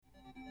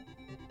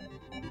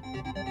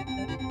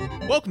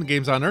Welcome to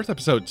Games on Earth,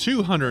 episode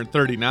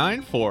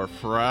 239 for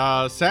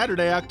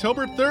Saturday,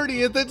 October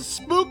 30th. It's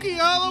spooky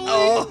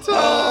Halloween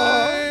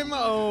time!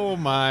 Oh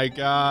my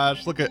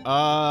gosh, look at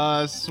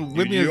us.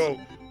 With me as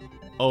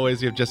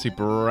always, you have Jesse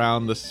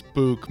Brown, the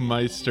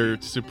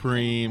Spookmeister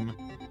Supreme.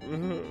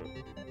 The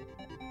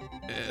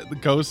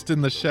Ghost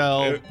in the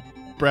Shell,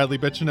 Bradley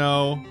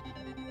Bichino.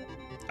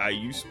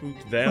 You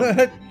spooked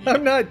them.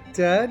 I'm not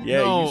dead. Yeah,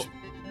 no,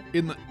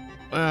 in the...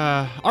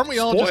 aren't we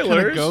all just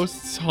kind of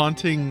ghosts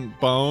haunting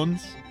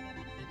bones?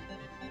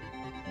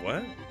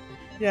 What?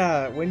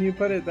 Yeah, when you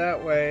put it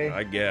that way.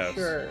 I guess.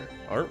 Sure.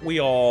 Aren't we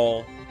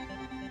all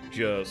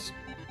just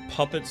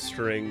puppet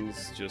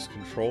strings, just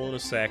controlling a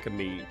sack of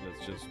meat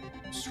that's just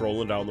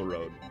strolling down the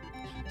road?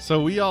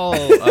 So we all,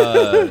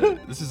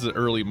 this is an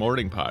early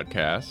morning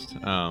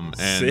podcast,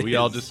 and we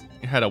all just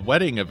had a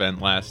wedding event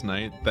last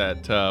night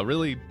that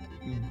really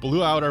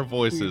blew out our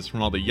voices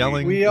from all the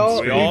yelling. We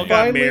all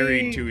got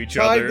married to each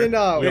other. We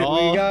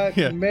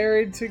got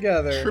married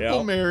together.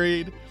 Triple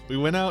married. We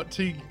went out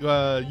to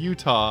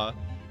Utah,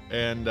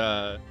 and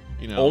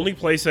only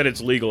place that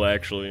it's legal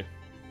actually,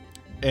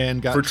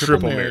 and got for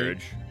triple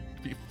marriage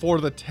for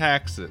the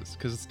taxes,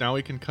 because now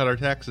we can cut our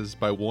taxes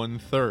by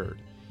 1/3.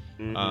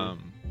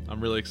 I'm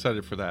really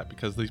excited for that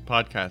because these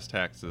podcast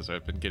taxes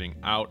have been getting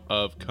out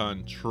of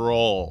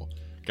control,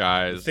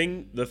 guys.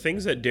 The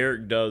things that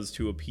Derek does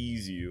to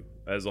appease you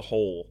as a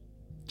whole.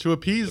 To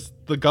appease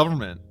the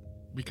government,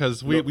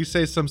 because we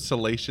say some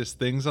salacious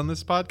things on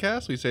this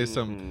podcast. We say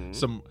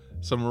some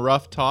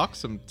rough talk,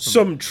 some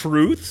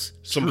truths,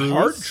 some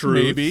hard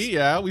truths. Maybe,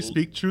 yeah. We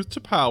speak truth to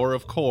power,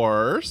 of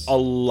course. A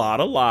lot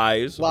of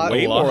lies.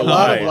 Way more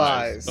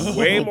lies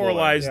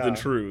than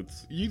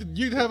truths.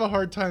 You'd have a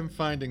hard time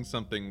finding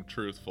something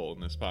truthful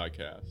in this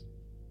podcast.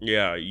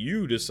 Yeah,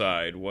 you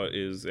decide what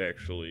is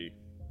actually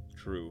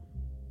true.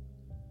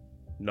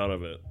 None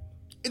of it.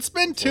 It's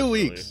been 2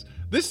 weeks.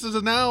 This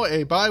is now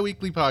a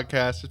bi-weekly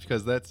podcast just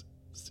because that's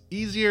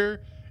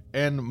easier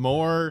and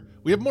more.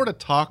 We have more to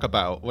talk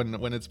about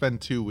when it's been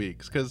 2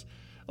 weeks, because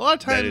a lot of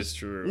times that is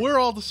true. We're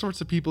all the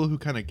sorts of people who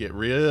kind of get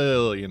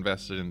really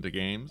invested into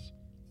games.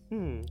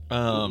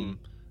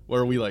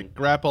 Where we like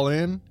grapple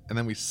in and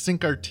then we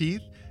sink our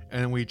teeth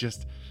and then we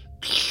just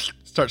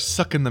start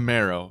sucking the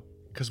marrow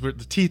because the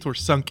teeth were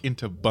sunk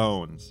into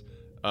bones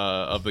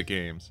of the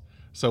games.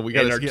 So we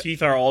got. And our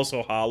teeth are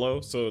also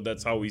hollow, so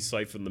that's how we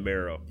siphon the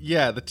marrow.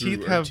 Yeah, the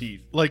teeth have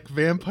like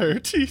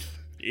vampire teeth.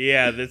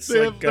 Yeah, that's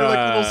they're like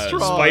little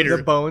straws. spider.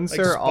 The bones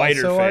like are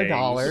also our fangs.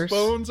 dollars. The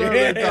bones are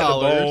our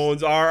dollars. The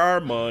bones are our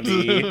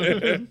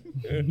money.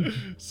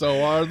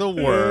 So are the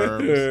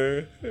worms.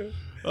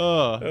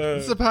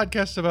 This is a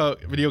podcast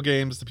about video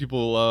games, the people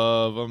who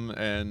love them,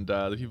 and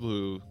the people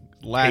who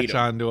latch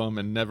onto them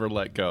and never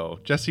let go.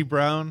 Jesse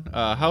Brown,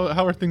 how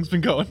are things been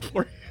going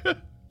for you?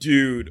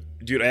 Dude,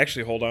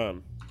 actually, hold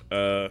on.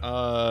 I'll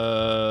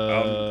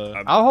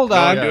hold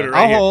on.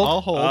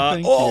 I'll hold.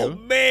 Thank you. Oh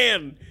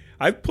man,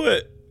 I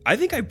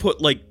think I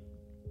put like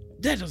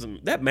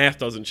that math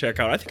doesn't check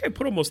out. I think I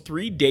put almost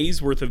 3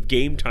 days worth of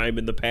game time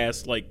in the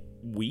past like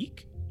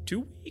week,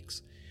 2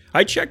 weeks.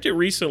 I checked it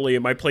recently,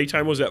 and my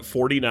playtime was at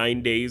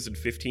 49 days and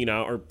 15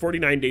 hours, or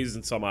 49 days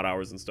and some odd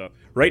hours and stuff.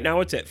 Right now,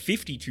 it's at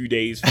 52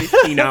 days,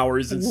 15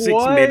 hours and 6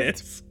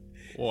 minutes.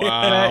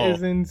 Wow, that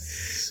is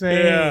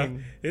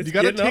insane. Yeah, you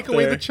gotta take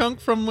away the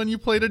chunk from when you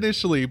played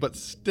initially, but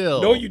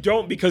still. No, you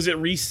don't, because it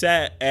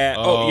reset at.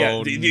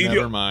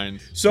 Never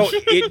mind. So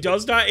it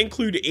does not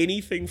include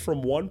anything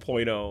from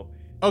 1.0.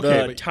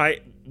 Okay,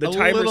 the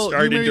timer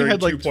started during 2.0. You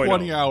had like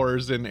 20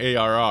 hours in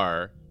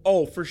ARR.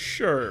 Oh, for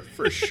sure,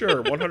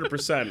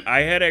 100%.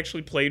 I had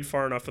actually played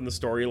far enough in the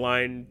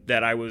storyline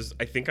that I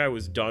think I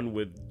was done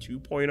with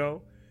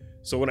 2.0.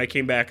 So when I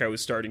came back, I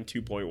was starting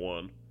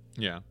 2.1.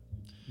 Yeah,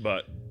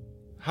 but.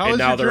 How is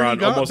now your they're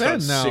journey almost been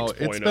on now? 6.0.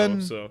 It's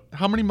been so.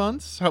 How many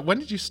months? When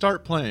did you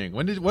start playing?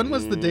 When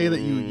was the day that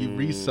you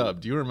resubbed?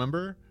 Do you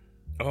remember?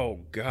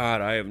 Oh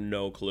God, I have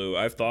no clue.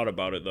 I've thought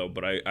about it though,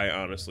 but I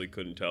honestly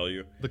couldn't tell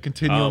you. The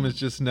continuum is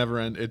just never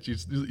end.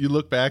 You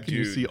look back and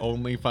you see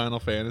only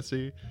Final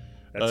Fantasy.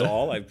 That's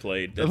all I've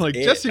played. That's I'm like,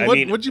 Jesse,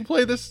 what'd you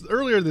play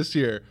earlier this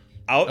year?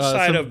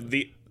 Outside of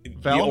the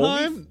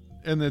Valheim?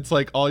 And it's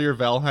like all your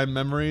Valheim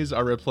memories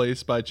are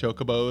replaced by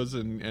chocobos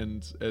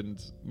and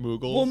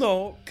Moogles. Well,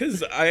 no,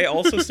 because I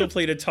also still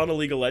played a ton of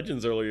League of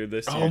Legends earlier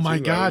this year. Oh my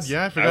God,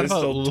 I forgot about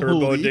still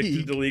turbo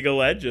addicted to League of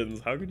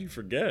Legends. How could you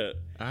forget?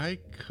 I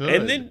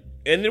could.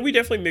 And then we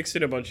definitely mixed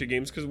in a bunch of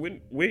games because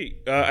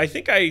I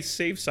think I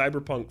saved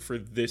Cyberpunk for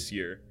this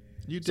year.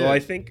 You did. So I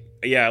think,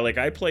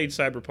 I played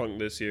Cyberpunk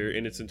this year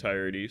in its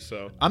entirety.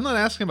 So I'm not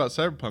asking about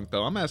Cyberpunk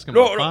though. I'm asking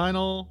about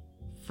Final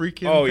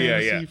freaking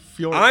Fantasy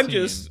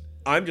 14.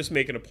 I'm just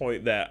making a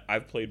point that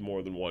I've played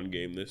more than one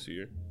game this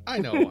year. I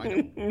know.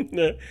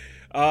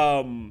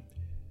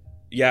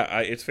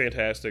 It's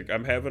fantastic.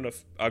 I'm having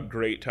a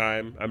great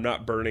time. I'm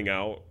not burning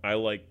out.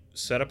 I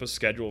set up a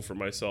schedule for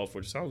myself,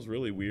 which sounds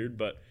really weird,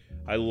 but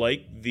I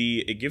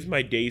it gives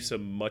my day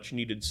some much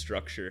needed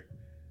structure.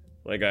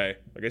 Like I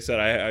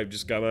said, I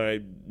just got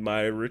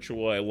my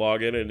ritual. I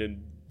log in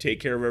and take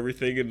care of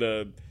everything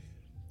in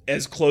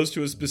as close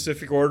to a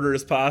specific order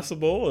as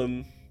possible,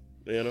 and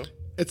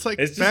It's like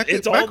It's back, just-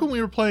 it's back all- when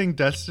we were playing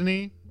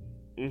Destiny,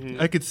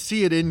 I could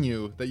see it in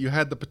you that you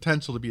had the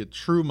potential to be a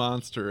true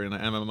monster in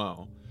an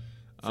MMO.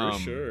 for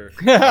sure,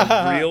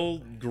 a real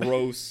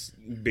gross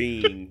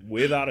being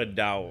without a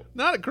doubt.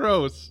 Not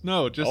gross,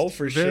 no, just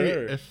for very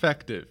sure.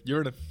 effective.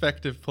 You're an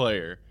effective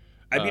player.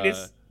 I mean,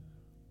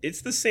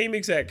 it's the same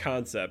exact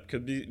concept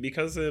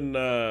because in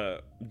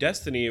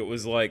Destiny it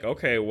was like,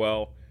 okay,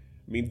 well,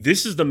 I mean,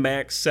 this is the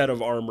max set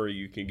of armor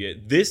you can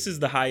get. This is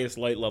the highest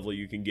light level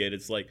you can get.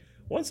 It's like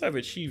once I've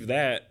achieved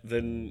that,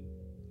 then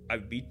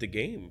I've beat the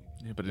game.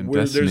 Yeah, but in Where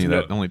Destiny, there's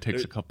no- that only takes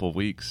there- a couple of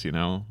weeks, you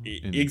know?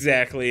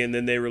 Exactly, and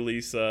then they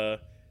release an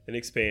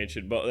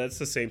expansion. But that's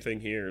the same thing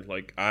here.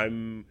 Like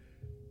I'm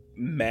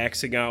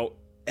maxing out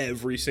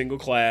every single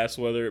class,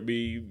 whether it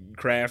be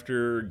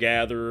crafter,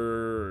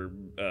 gatherer,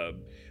 or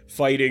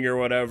fighting or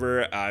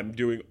whatever. I'm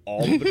doing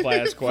all of the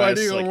class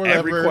quests, Fighting or like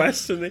every whatever.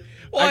 quest in the.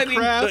 Well, I mean,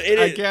 craft, it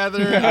I is- gather,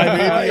 maybe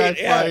I I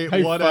fight,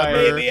 I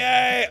whatever. Maybe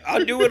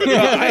I'll do it.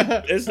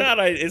 It's not.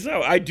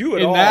 I do it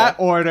In all. that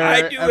order,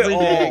 I do it every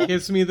day all. it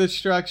gives me the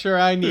structure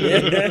I need.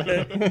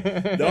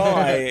 No,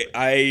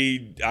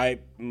 I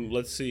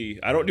let's see.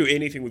 I don't do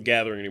anything with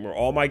gathering anymore.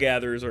 All my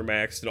gatherers are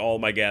maxed, and all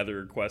my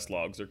gatherer quest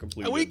logs are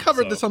completed. We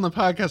covered this on the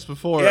podcast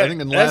before, Yeah, I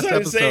think in the that's last what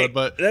I'm episode, saying.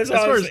 but That's as what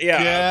far I'm as saying.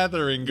 Yeah.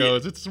 gathering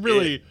goes, it's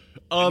really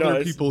other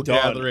it's people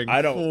done. gathering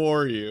I don't-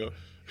 for you.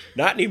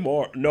 Not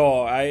anymore.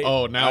 No,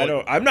 Oh, now I it-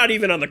 don't. I'm not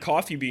even on the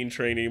coffee bean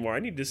train anymore. I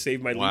need to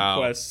save my Wow.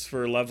 lead quests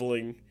for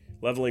leveling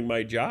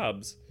my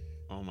jobs,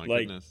 Oh my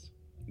Like- goodness.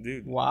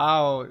 dude.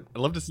 Wow. I'd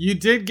love to see. You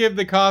did give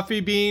the coffee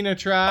bean a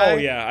try? Oh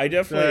yeah, I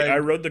definitely. The I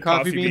rode the coffee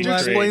coffee bean bean Could you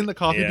life? train. explain the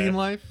coffee Yeah. bean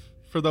life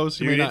for those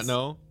who Dude, may not it's-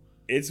 know?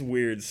 It's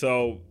weird.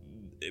 So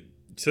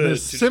to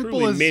As simple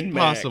truly as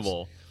min-max-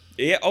 possible.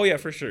 Yeah. Oh yeah,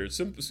 for sure.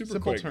 Super Simple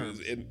quick.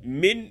 terms.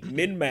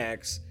 Min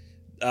max.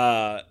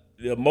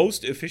 The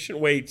most efficient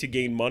way to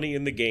gain money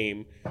in the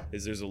game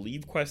is there's a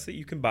leave quest that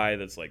you can buy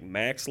that's like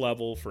max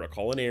level for a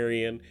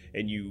culinarian,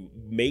 and you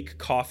make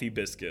coffee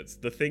biscuits.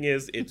 The thing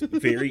is, it's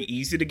very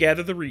easy to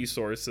gather the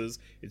resources.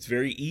 It's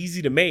very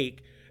easy to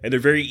make, and they're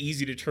very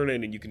easy to turn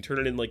in, and you can turn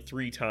it in like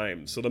 3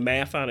 times. So the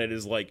math on it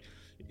is like,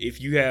 if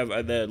you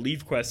have the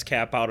leave quests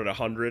cap out at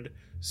 100.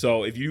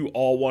 So if you do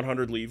all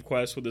 100 leave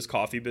quests with this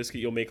coffee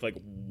biscuit, you'll make like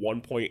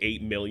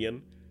 1.8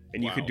 million.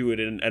 And you Wow. could do it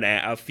in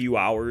a few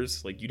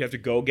hours. Like you'd have to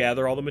go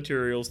gather all the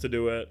materials to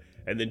do it,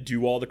 and then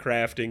do all the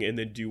crafting, and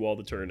then do all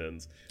the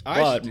turn-ins.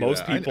 But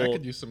most people, I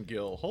could use some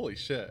gil. Holy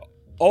shit.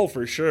 oh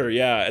for sure,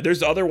 yeah.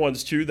 There's other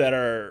ones too that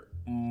are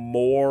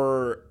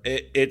more.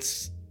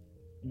 It's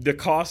the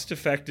cost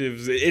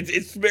effective.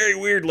 It's very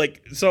weird.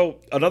 Like so,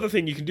 another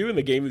thing you can do in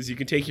the game is you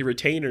can take your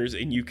retainers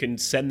and you can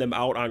send them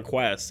out on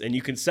quests, and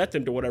you can set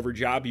them to whatever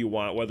job you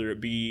want, whether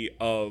it be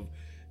of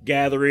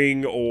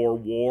gathering or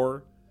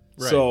war.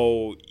 Right.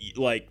 So,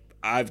 like,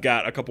 I've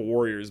got a couple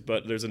warriors,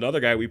 but there's another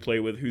guy we play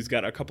with who's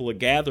got a couple of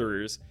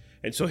gatherers,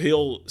 and so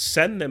he'll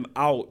send them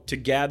out to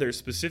gather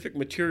specific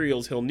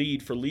materials he'll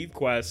need for leave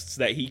quests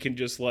that he can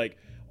just, like,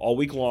 all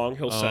week long,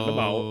 he'll send them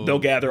Oh. out. They'll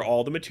gather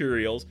all the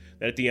materials.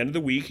 Then at the end of the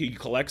week, he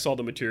collects all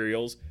the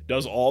materials,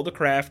 does all the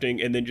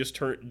crafting, and then just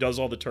does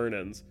all the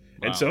turn-ins.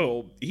 Wow. And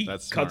so he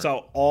That's cuts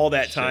smart. out all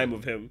that Shit. time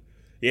of him.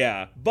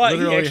 Yeah, but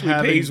Literally he actually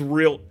having pays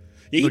real...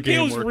 He the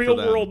game pays work for real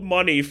them. world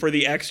money for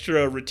the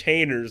extra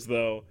retainers,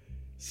 though.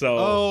 So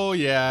Oh,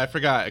 yeah, I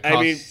forgot. It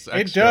I mean, costs It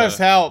extra. does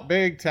help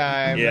big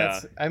time. Yeah.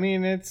 That's- I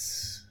mean,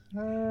 it's.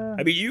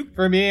 I mean, you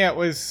For me, it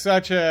was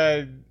such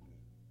a.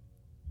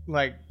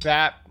 Like,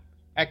 that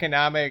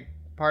economic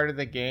part of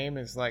the game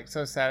is, like,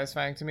 so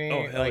satisfying to me.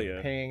 Oh, hell like,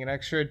 yeah. paying an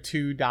extra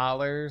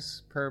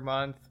 $2 per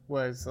month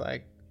was,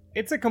 like.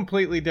 It's a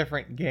completely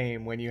different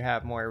game when you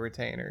have more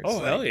retainers. Oh,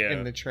 like, hell yeah.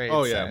 In the trade.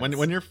 Oh, yeah. sense.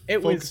 When you're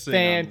It was focusing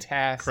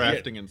fantastic. on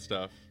crafting and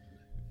stuff,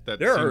 that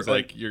There are, seems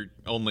like you're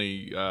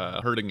only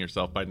hurting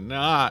yourself by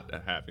not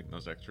having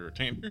those extra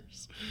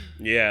retainers.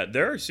 yeah,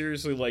 there are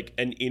seriously like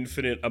an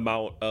infinite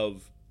amount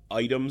of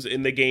items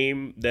in the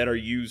game that are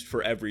used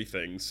for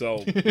everything.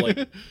 So like,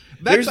 That's,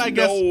 there's I no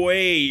guess,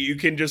 way you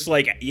can just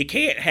like you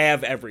can't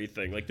have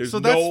everything. Like there's so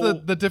that's no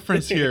the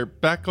difference here.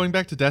 Going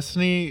back to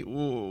Destiny,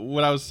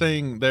 what I was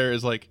saying there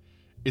is like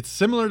it's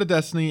similar to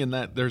Destiny in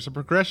that there's a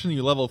progression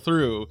you level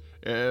through,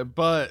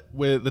 but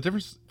with the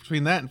difference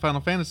between that and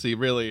Final Fantasy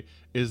really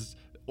is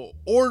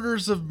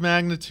orders of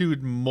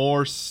magnitude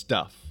more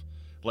stuff,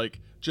 like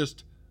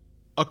just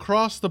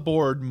across the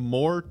board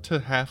more to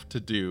have to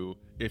do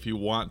if you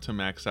want to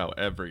max out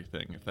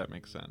everything, if that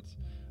makes sense.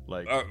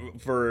 Like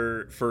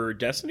for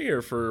Destiny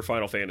or for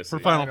Final Fantasy. for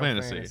Final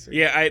Fantasy.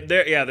 Yeah,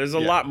 there's a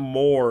Yeah. lot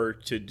more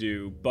to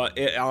do, but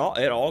it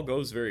all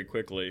goes very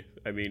quickly.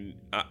 I mean,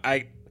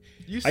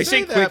 You I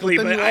say that, quickly,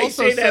 but, then but you I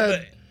also say that,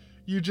 said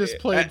you just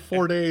played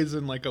 4 days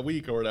in like a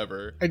week or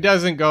whatever. It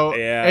doesn't go.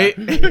 Yeah.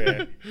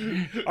 It,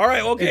 all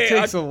right, okay. it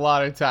takes a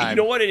lot of time. You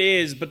know what it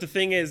is, but the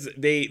thing is,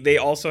 they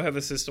also have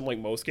a system like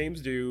most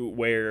games do,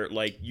 where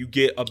like you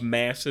get a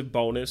massive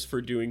bonus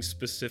for doing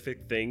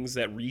specific things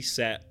that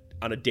reset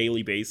on a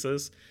daily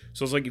basis.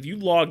 So it's like if you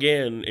log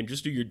in and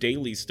just do your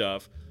daily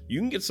stuff, you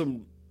can get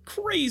some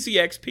crazy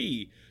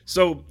XP.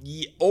 So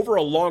over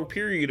a long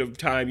period of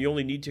time, you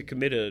only need to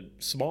commit a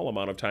small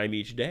amount of time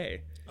each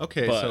day.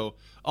 Okay, so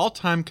all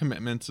time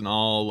commitments and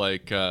all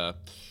like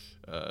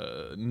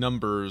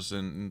numbers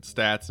and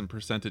stats and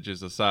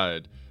percentages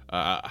aside,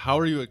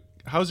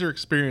 how's your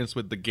experience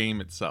with the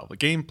game itself, the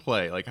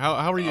gameplay? Like how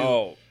are you?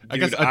 Oh, I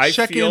dude, guess a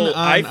check-in on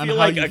I feel how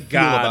like you a feel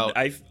god. about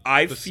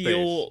I the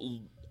feel space.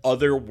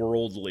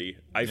 otherworldly.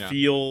 I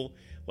feel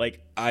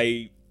like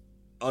I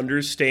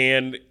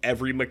understand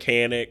every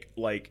mechanic.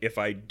 Like if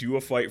I do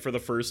a fight for the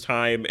first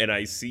time and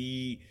I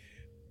see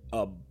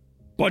a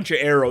bunch of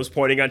arrows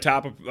pointing on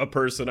top of a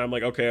person, I'm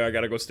like, okay, I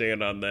gotta go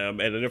stand on them.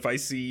 And then if I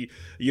see,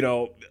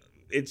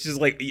 it's just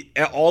like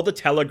all the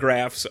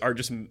telegraphs are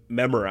just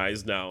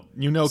memorized now.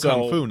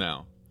 Kung fu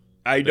now.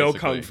 I know basically.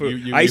 Kung Fu.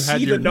 You I had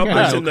see your the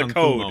numbers in the Kung Fu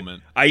code.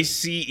 moment. I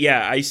see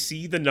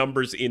the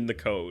numbers in the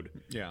code.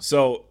 Yeah.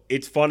 So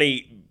it's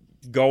funny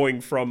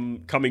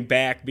coming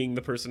back, being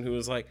the person who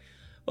was like,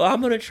 well,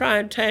 I'm going to try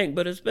and tank,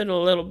 but it's been a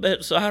little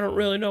bit, so I don't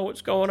really know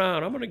what's going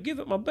on. I'm going to give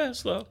it my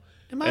best, though.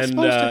 Am I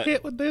supposed to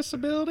hit with this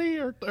ability,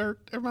 or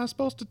am I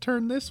supposed to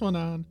turn this one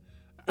on?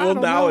 Well,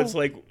 now it's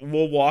like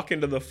we'll walk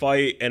into the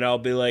fight, and I'll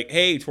be like,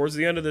 hey, towards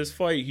the end of this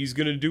fight, he's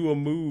going to do a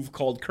move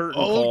called Curtain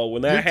Call.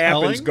 When that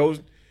happens,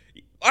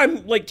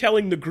 I'm like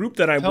telling the group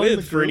that I'm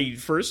with for any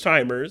first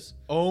timers.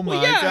 Oh my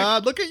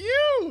god! Look at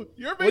you!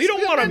 You're basically you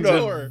don't want a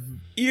mentor.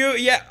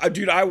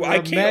 Dude,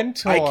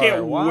 I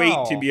can't Wow.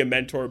 wait to be a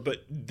mentor.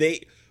 But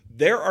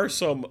there are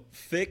some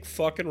thick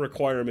fucking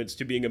requirements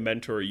to being a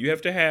mentor. You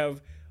have to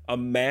have a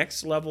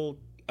max level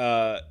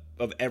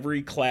of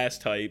every class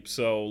type.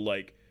 So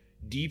like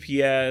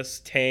DPS,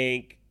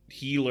 tank,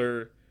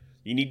 healer.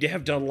 You need to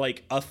have done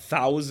like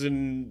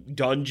 1,000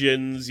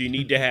 dungeons. You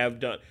need to have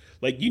done.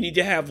 Like, you need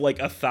to have,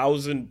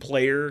 1,000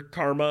 player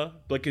karma,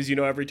 because,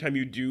 every time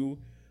you do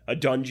a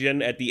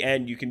dungeon, at the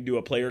end, you can do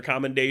a player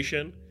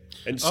commendation.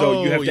 And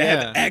so you have to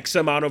have X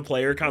amount of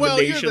player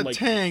commendation. Well, you're the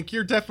tank.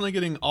 You're definitely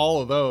getting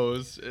all of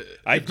those.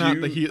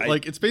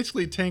 It's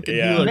basically tank and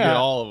healer get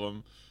all of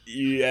them.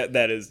 Yeah,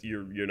 that is,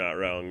 you're not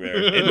wrong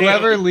there.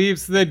 Whoever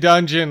leaves the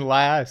dungeon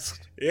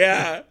last.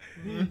 Yeah.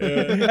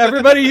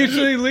 Everybody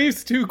usually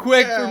leaves too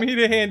quick for me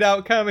to hand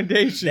out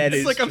commendations. That It's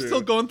is like I'm true.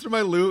 still going through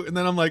my loot, and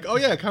then I'm like, oh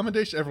yeah,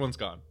 commendation. Everyone's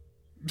gone.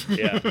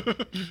 Yeah.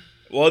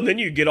 Well, and then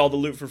you get all the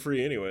loot for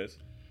free anyways.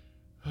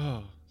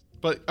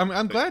 But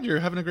I'm glad you're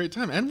having a great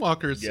time.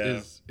 Endwalkers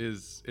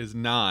is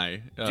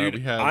nigh. Dude,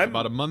 we have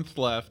about a month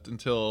left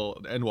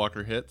until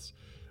Endwalker hits,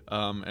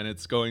 and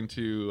it's going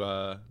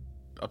to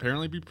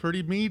apparently be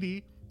pretty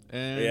meaty,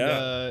 and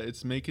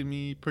it's making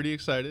me pretty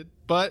excited.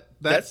 But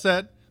that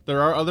said, there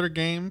are other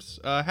games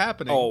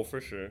happening. Oh, for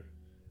sure.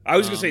 I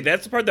was gonna say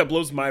that's the part that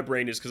blows my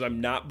brain is because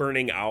I'm not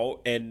burning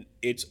out, and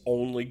it's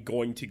only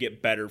going to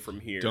get better from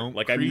here. Don't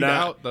like creed I'm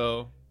not out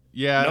though.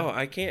 Yeah, no,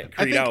 I can't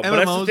I creed think out. But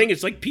that's the MMOs thing.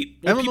 It's like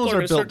people are are gonna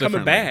built start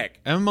coming differently. back.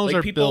 MMOs Like,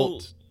 are people-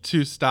 built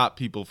to stop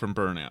people from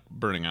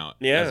burning out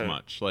as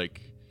much.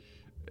 Like,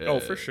 Oh,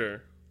 for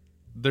sure.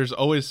 there's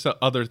always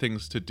other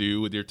things to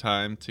do with your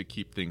time to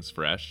keep things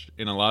fresh.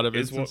 In a lot of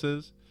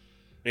instances,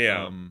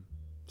 Yeah.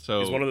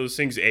 so Is one of those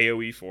things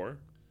AOE for?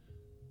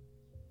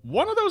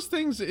 one of those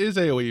things is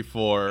AOE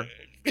for,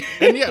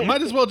 and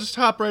might as well just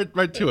hop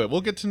right to it.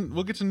 We'll get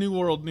to New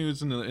World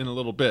news in a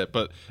little bit,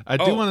 but I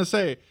do want to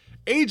say,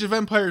 Age of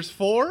Empires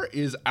 4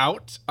 is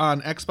out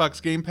on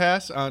Xbox Game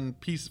Pass on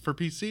for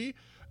PC,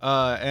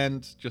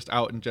 and just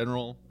out in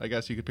general. I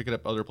guess you could pick it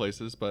up other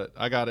places, but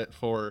I got it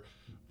for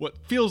what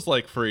feels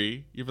like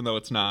free, even though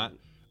it's not.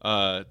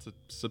 It's a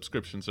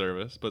subscription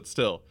service, but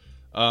still,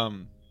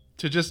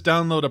 to just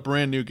download a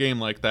brand new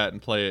game like that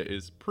and play it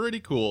is pretty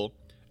cool.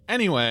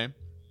 Anyway,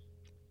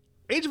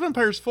 Age of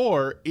Empires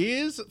 4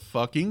 is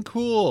fucking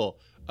cool.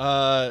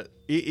 It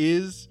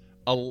is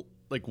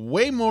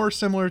way more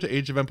similar to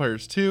Age of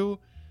Empires 2,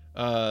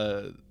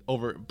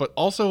 but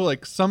also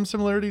some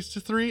similarities to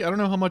 3. I don't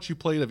know how much you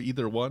played of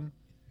either one.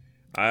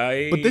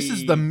 But this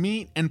is the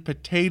meat and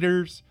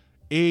potatoes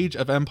Age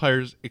of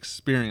Empires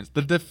experience,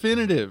 the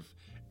definitive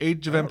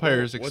Age of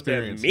Empires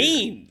experience. What that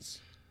means?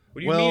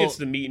 What do you mean it's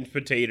the meat and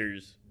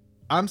potatoes?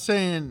 I'm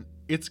saying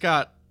it's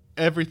got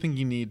everything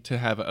you need to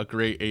have a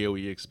great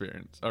AoE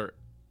experience. Or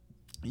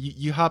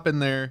you hop in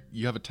there,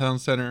 you have a town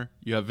center,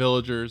 you have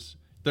villagers,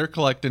 they're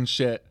collecting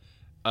shit.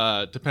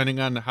 Depending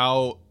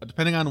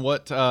on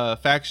what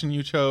faction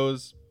you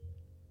chose,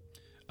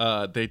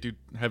 they do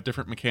have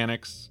different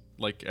mechanics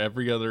like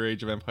every other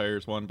Age of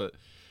Empires one. But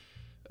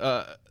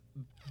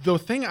the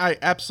thing I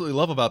absolutely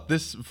love about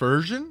this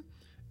version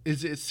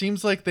is it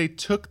seems like they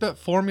took that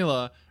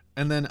formula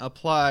and then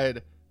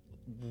applied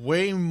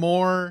way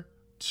more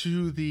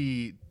to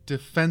the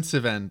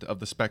defensive end of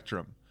the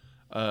spectrum.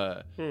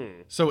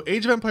 So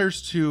Age of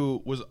Empires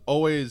 2 was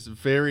always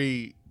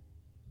very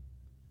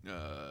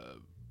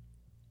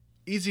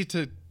easy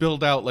to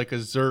build out like a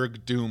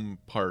Zerg Doom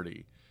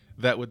party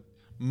that would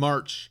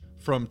march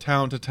from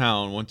town to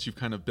town once you've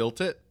kind of built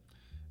it,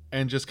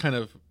 and just kind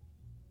of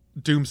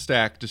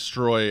Doomstack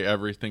destroy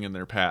everything in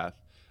their path.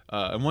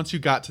 And once you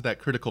got to that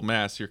critical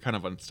mass, you're kind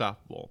of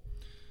unstoppable.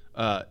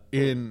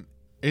 In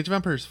Age of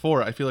Empires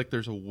 4, I feel like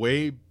there's a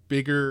way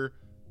bigger,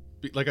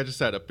 like I just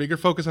said, a bigger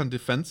focus on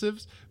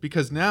defensives,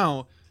 because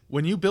now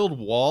when you build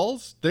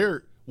walls,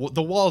 the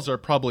walls are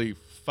probably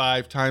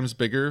 5 times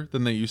bigger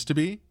than they used to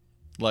be,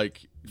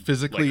 like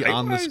physically Like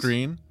on the height-wise?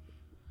 screen.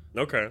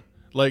 Okay.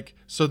 Like,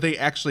 so they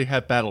actually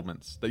have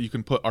battlements that you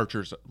can put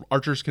archers.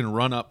 Archers can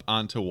run up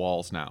onto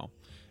walls now.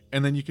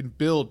 And then you can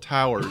build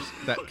towers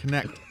that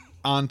connect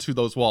onto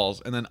those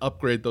walls and then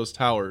upgrade those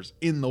towers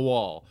in the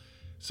wall.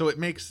 So it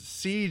makes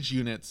siege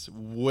units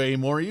way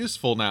more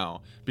useful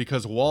now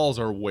because walls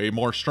are way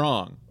more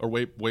strong, or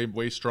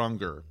way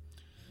stronger.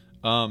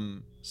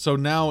 So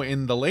now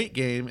in the late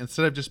game,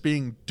 instead of just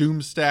being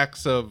doom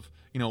stacks of,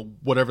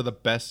 whatever the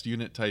best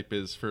unit type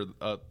is for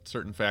a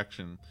certain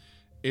faction,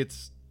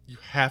 you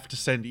have to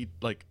send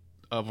like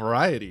a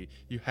variety.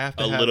 You have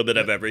to A little bit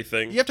of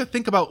everything. You have to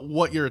think about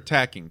what you're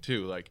attacking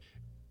too, like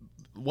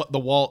what the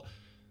walls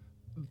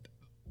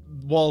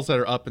that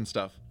are up and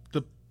stuff.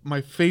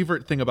 My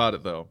favorite thing about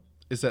it though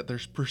is that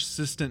there's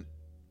persistent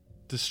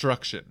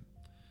destruction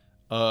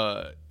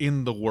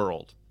in the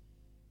world,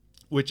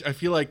 which I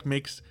feel like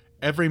makes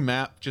every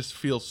map just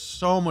feel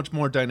so much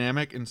more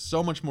dynamic and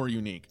so much more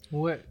unique.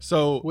 What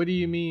do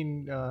you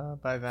mean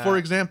by that? For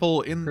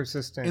example,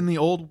 persistent. in the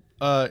old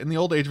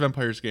Age of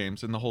Empires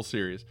games, in the whole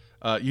series,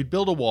 you'd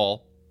build a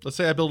wall. Let's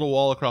say I build a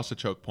wall across a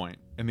choke point,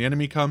 and the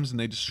enemy comes and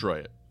they destroy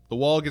it. The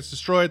wall gets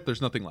destroyed.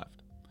 There's nothing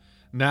left.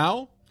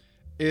 Now,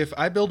 if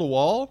I build a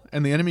wall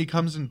and the enemy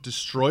comes and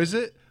destroys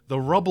it, the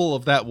rubble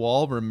of that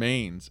wall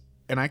remains,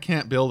 and I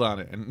can't build on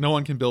it, and no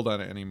one can build on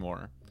it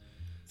anymore.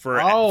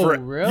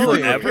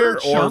 Really? Forever,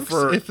 or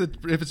for if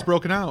it's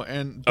broken out,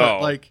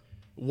 like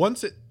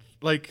once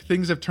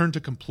things have turned to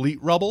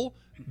complete rubble,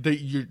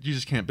 you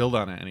just can't build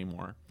on it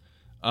anymore.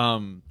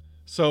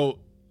 So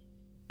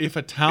if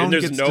a town and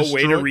there's gets no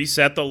destroyed, way to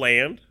reset the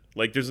land,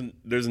 like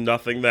there's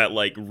nothing that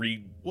like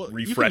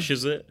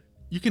refreshes it.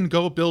 You can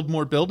go build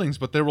more buildings,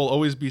 but there will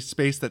always be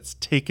space that's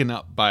taken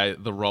up by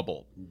the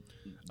rubble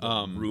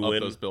of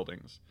those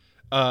buildings.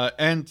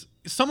 And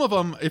some of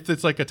them, if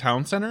it's like a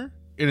town center,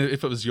 and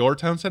if it was your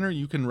town center,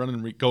 you can run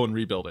and go and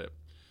rebuild it.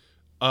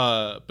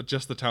 But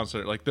just the town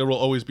center, like there will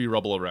always be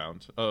rubble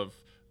around of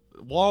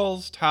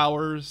walls,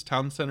 towers,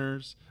 town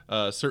centers,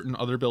 certain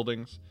other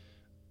buildings.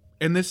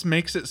 And this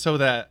makes it so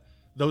that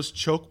those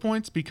choke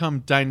points become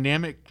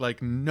dynamic,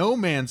 like no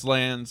man's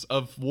lands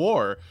of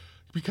war,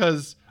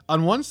 because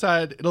on one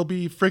side, it'll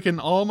be freaking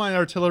all my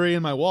artillery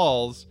and my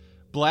walls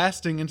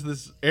blasting into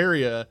this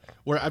area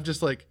where I've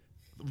just like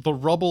the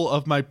rubble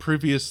of my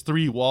previous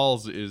 3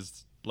 walls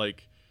is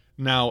like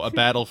now a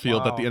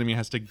battlefield that the enemy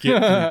has to get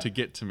through to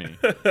get to me.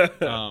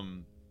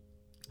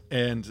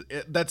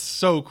 That's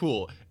so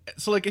cool.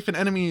 So like if an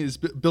enemy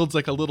builds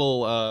like a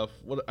little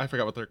I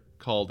forgot what they're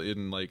called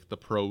in like the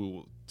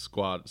pro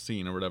squad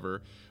scene or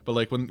whatever, but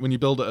like when you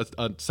build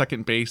a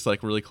second base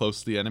like really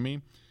close to the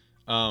enemy,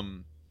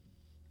 like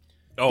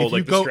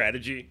the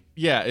strategy.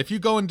 Yeah, if you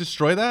go and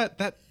destroy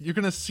that you're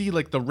gonna see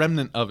like the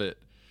remnant of it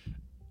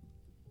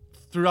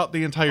throughout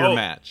the entire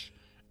match.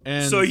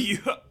 And so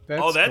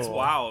that's cool.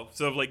 wow.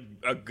 So like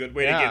a good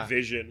way to get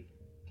vision.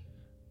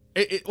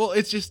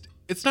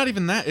 It's not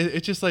even that.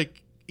 It's just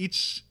like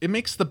it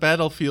makes the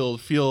battlefield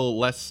feel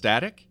less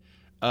static,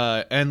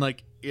 and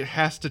like it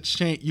has to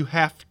change. You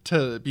have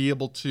to be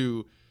able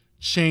to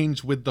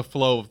change with the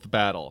flow of the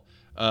battle.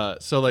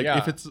 So like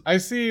if it's, I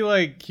see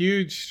like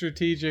huge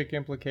strategic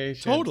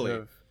implications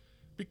Totally.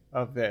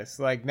 of this,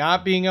 like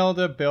not being able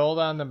to build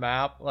on the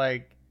map.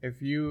 Like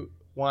if you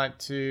want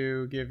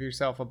to give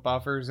yourself a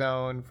buffer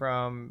zone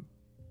from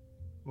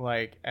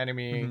like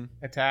enemy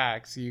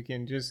attacks, you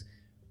can just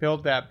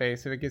build that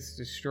base. If it gets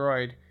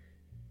destroyed,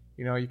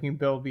 you can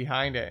build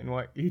behind it, and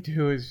what you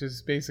do is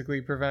just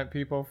basically prevent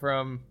people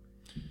from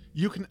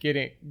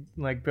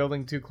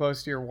building too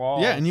close to your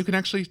walls. Yeah, and you can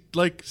actually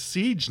like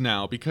siege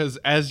now, because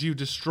as you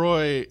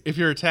destroy, if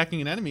you're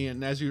attacking an enemy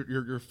and as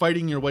you're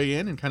fighting your way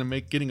in and kind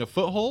of getting a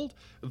foothold,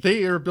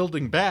 they are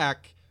building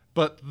back,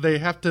 but they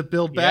have to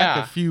build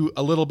back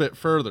a little bit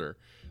further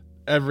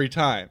every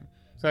time.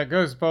 So it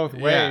goes both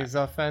ways,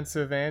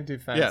 offensive and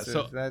defensive. Yeah,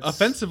 so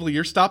offensively,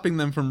 you're stopping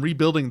them from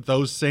rebuilding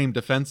those same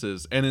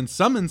defenses. And in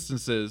some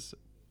instances,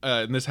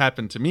 and this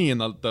happened to me in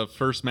the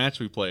first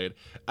match we played,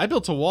 I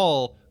built a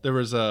wall. There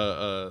was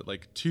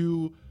like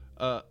 2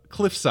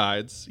 cliff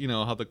sides,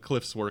 how the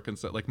cliffs work and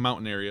stuff, like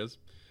mountain areas.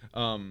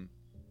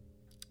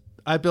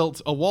 I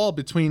built a wall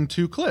between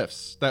 2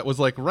 cliffs that was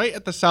like right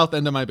at the south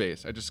end of my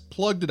base. I just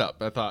plugged it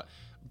up. I thought,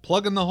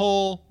 plug in the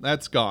hole,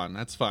 that's gone,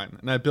 that's fine.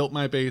 And I built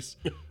my base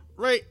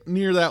right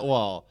near that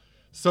wall.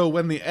 So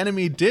when the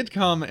enemy did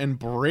come and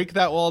break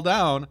that wall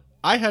down,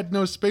 I had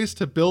no space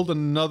to build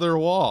another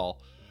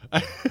wall.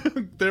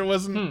 There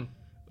wasn't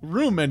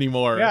room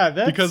anymore. Yeah,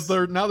 because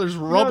there's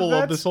rubble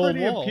of this whole wall.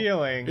 That's pretty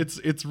appealing.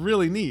 It's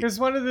really neat. Because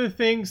one of the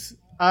things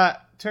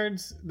that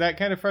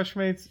kind of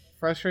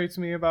frustrates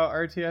me about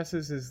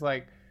RTSs is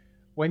like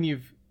when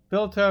you've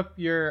built up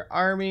your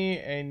army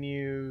and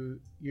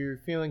you're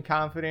feeling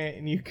confident,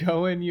 and you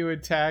go and you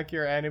attack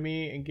your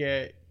enemy and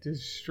get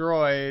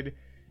destroyed,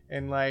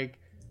 and like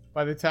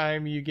by the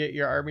time you get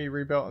your army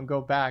rebuilt and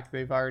go back,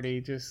 they've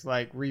already just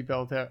like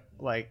rebuilt it,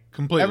 like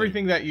Completely.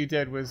 everything that you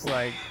did was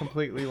like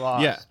completely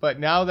lost. Yeah. But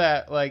now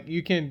that like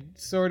you can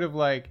sort of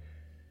like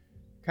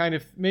kind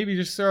of maybe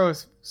just throw a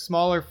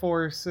smaller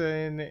force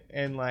in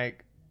and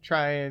like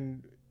try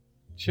and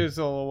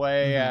chisel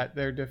away at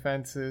their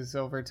defenses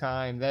over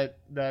time,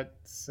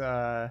 that's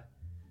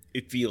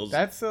It feels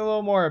that's a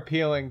little more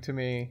appealing to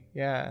me.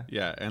 Yeah.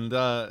 Yeah, and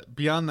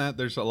beyond that,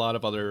 there's a lot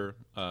of other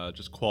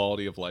just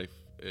quality of life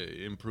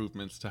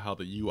improvements to how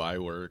the UI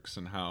works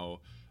and how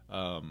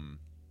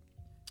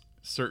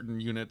certain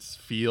units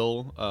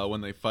feel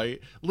when they fight.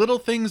 Little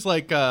things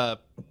like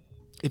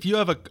if you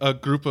have a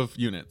group of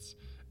units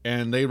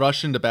and they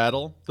rush into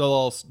battle,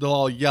 they'll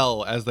all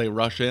yell as they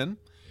rush in,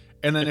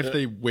 and then if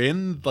they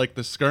win like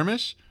the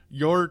skirmish,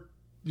 your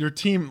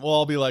team will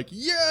all be like,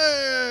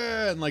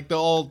 yeah, and like they'll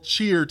all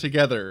cheer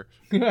together.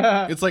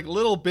 It's like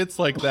little bits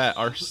like that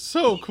are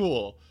so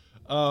cool.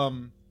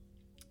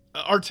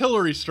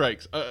 Artillery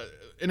strikes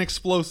and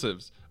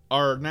explosives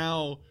are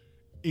now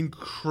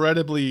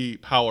incredibly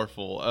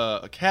powerful.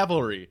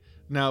 Cavalry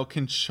now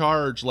can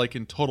charge like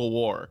in Total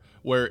War,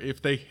 where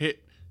if they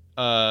hit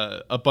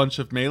a bunch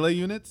of melee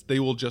units, they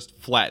will just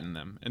flatten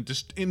them and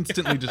just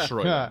instantly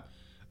destroy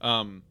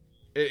them.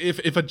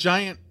 If a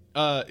giant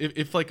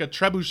if like a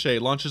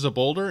trebuchet launches a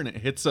boulder and it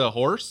hits a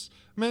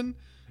horseman,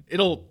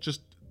 it'll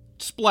just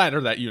splatter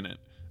that unit.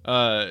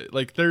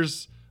 Like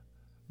there's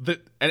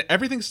and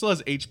everything still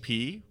has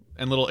HP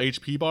and little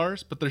HP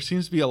bars, but there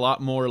seems to be a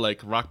lot more like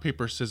rock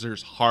paper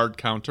scissors hard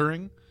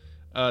countering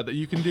that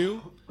you can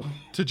do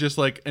to just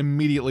like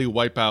immediately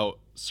wipe out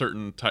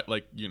certain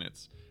like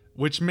units,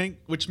 which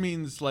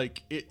means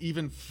like it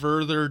even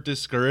further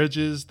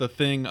discourages the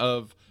thing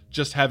of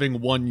just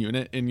having one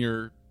unit in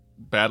your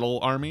battle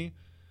army.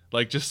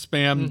 Like just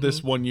spam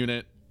this one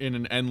unit in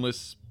an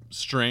endless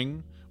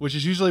string, which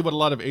is usually what a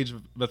lot of Age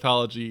of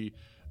Mythology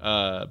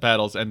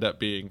battles end up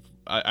being.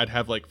 I'd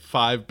have like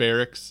 5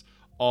 barracks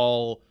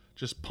all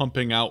just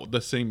pumping out the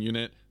same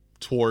unit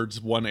towards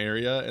one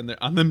area, and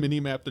on the mini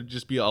map there'd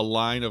just be a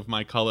line of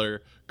my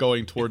color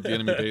going toward the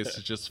enemy base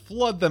to just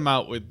flood them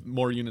out with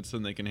more units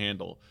than they can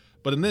handle.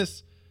 But in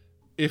this,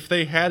 if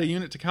they had a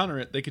unit to counter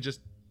it, they could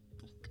just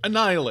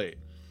annihilate.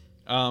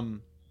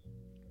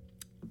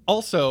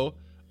 Also,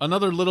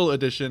 another little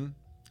addition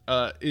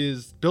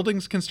is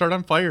buildings can start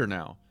on fire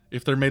now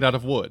if they're made out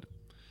of wood.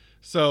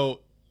 So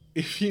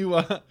if you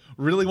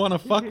really want to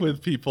fuck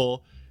with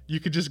people, you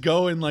could just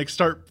go and like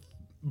start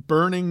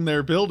burning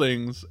their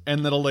buildings,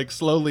 and that'll like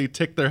slowly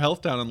tick their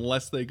health down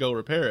unless they go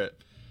repair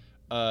it.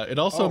 It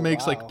also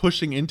makes like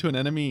pushing into an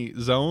enemy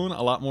zone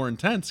a lot more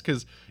intense,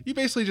 because you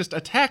basically just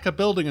attack a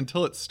building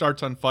until it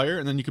starts on fire,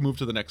 and then you can move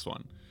to the next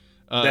one.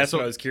 That's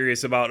what I was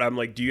curious about. I'm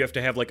like, do you have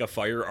to have like a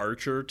fire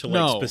archer to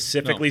like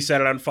specifically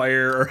set it on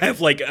fire, or have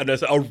like a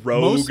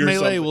rogue? Most or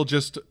melee something? will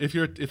just if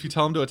you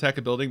tell them to attack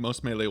a building,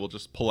 most melee will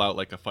just pull out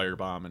like a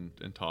firebomb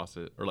and toss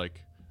it, or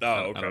like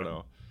I don't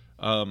know.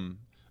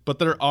 But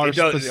there are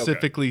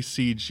specifically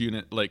siege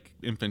unit like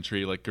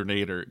infantry, like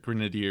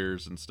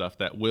grenadiers and stuff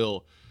that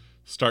will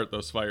start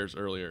those fires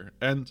earlier.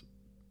 And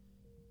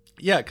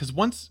yeah, because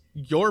once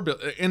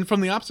and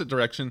from the opposite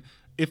direction,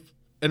 if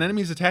an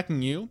enemy's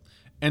attacking you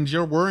and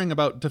you're worrying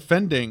about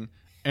defending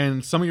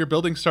and some of your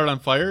buildings start on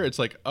fire, it's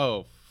like,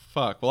 oh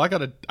fuck, well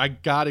I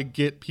gotta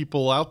get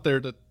people out there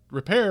to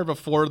repair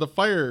before the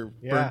fire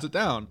burns it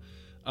down.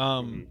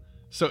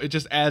 So it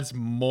just adds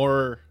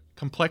more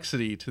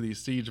complexity to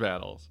these siege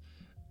battles.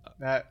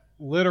 That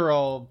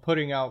literal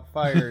putting out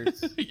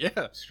fires,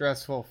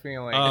 stressful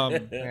feeling.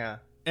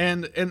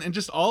 And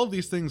just all of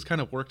these things kind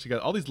of work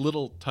together. All these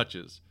little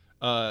touches.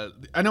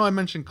 I know I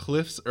mentioned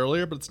cliffs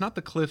earlier, but it's not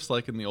the cliffs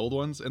like in the old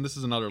ones. And this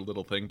is another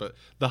little thing, but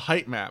the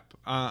height map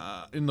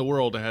in the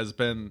world has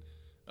been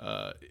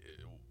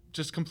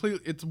just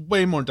completely. It's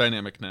way more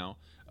dynamic now.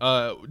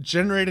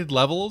 Generated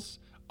levels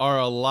are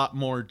a lot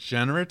more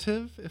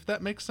generative, if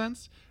that makes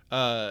sense.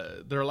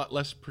 They're a lot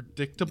less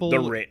predictable.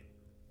 They're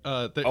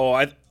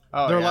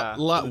a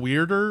lot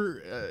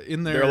weirder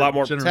in their. They're a lot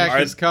more. Tech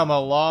has come a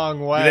long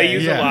way. Do they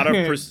use a lot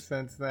of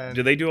since then?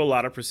 Do they do a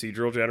lot of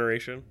procedural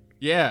generation?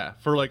 Yeah,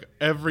 for like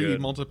every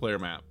multiplayer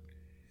map.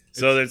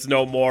 So there's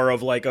no more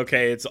of like,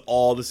 okay, it's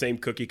all the same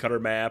cookie cutter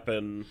map,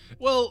 and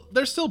well,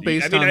 they're still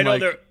based on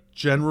like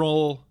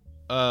general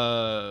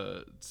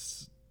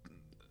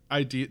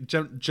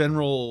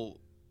general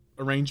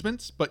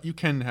arrangements, but you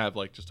can have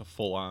like just a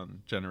full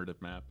on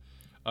generative map.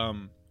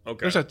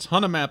 There's a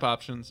ton of map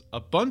options, a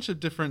bunch of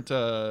different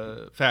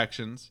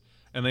factions,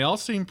 and they all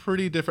seem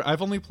pretty different.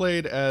 I've only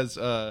played as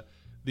I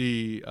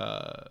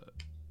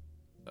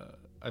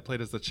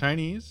played as the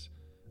Chinese,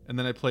 and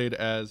then I played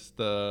as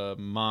the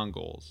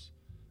Mongols.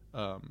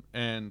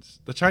 And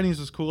the Chinese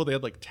was cool. They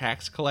had like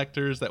tax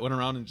collectors that went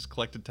around and just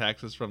collected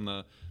taxes from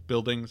the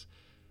buildings.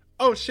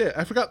 Oh shit,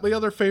 I forgot the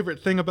other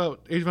favorite thing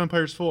about Age of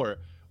Empires 4.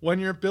 When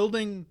you're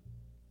building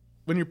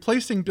when you're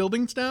placing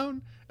buildings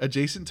down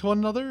adjacent to one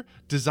another,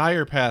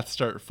 desire paths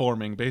start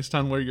forming based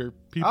on where your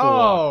people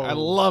walk. I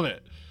love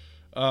it.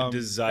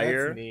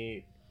 Desire. That's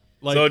neat.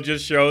 Like, so it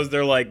just shows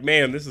they're like,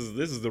 man, this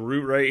is the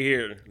route right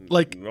here.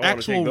 Like I wanna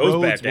actual take those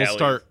roads back will alleys.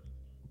 start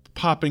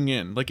popping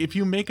in. Like if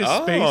you make a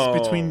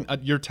space between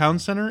your town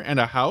center and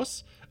a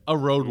house, a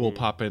road will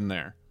pop in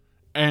there,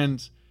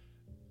 and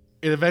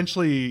it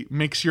eventually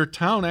makes your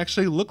town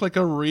actually look like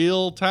a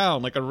real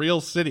town, like a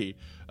real city,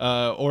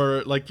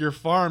 or like your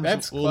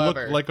farms will look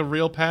like a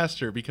real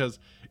pasture because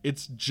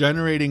it's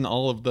generating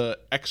all of the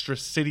extra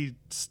city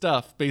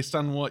stuff based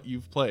on what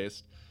you've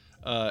placed,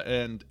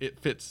 and it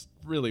fits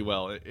really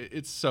well.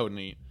 It's so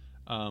neat.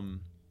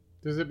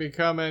 Does it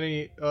become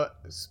any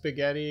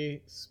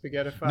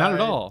spaghettified? Not at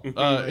all.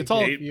 It's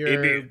all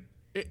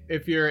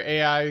if your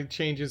AI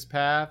changes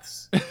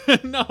paths.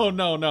 no.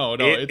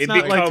 It's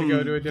not like to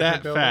go to a different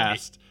that building?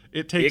 fast.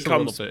 It takes a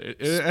little bit.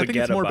 I think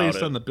it's more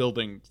based on the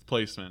building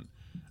placement.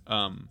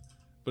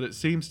 But it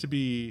seems to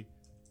be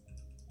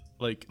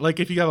like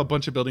if you have a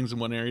bunch of buildings in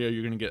one area,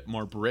 you're gonna get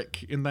more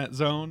brick in that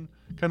zone,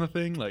 kind of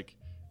thing. Like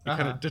it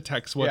kind of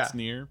detects what's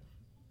near.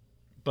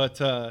 But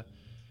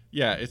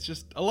yeah, it's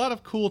just a lot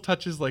of cool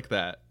touches like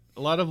that.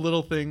 A lot of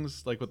little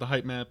things like with the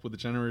height map, with the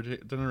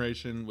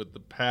generation, with the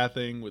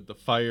pathing, with the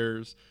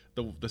fires,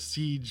 the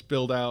siege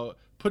build out.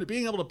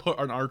 Being able to put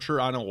an archer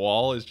on a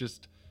wall is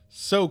just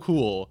so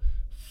cool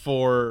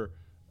for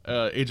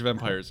Age of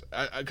Empires.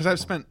 Because I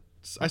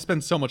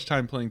spend so much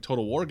time playing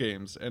Total War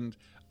games, and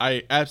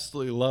I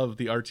absolutely love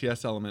the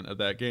RTS element of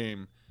that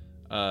game.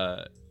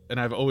 And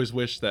I've always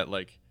wished that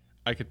like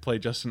I could play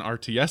just an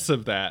RTS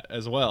of that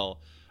as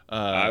well.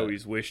 I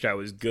always wished I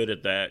was good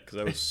at that because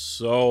I was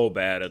so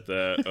bad at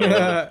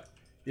that.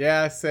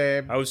 Yeah,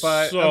 same. I was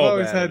but so I've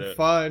always bad had at it.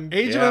 fun.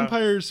 Age of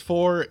Empires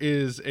 4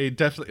 is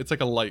it's like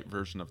a light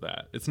version of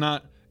that. It's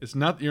not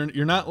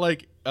you're not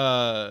like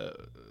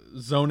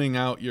zoning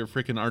out your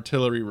freaking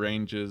artillery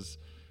ranges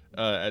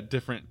at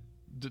different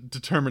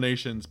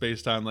determinations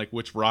based on like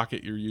which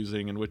rocket you're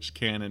using and which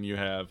cannon you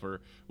have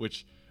or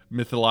which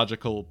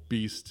mythological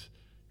beast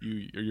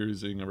you're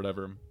using or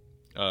whatever.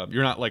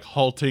 You're not like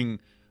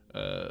halting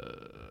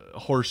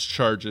horse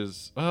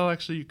charges. Well,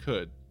 actually, you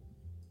could.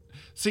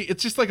 See,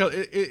 it's just like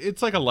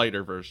it's like a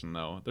lighter version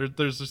though.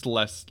 There's just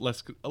a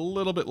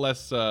little bit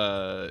less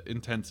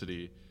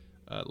intensity.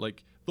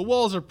 Like the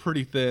walls are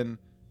pretty thin,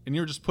 and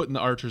you're just putting the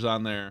archers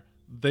on there.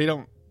 They're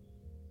not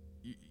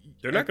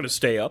going to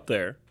stay up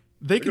there.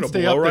 They can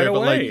stay up there, but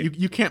like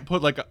you can't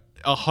put like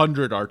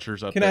 100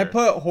 archers up there. Can I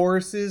put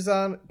horses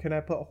on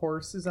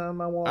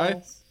my walls?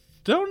 I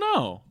don't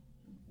know.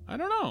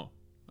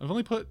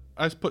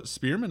 I put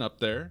spearmen up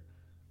there,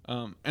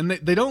 and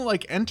they don't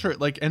like enter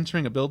it like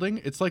entering a building.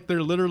 It's like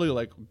they're literally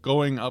like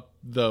going up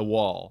the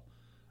wall,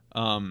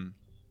 and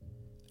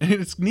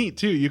it's neat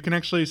too. You can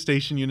actually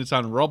station units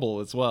on rubble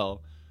as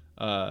well,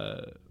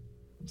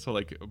 so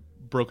like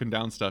broken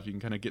down stuff. You can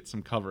kind of get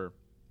some cover.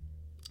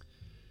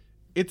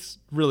 It's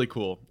really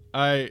cool.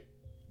 I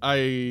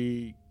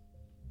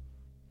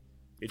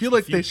feel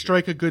like they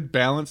strike a good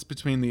balance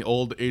between the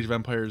old Age of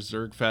Empires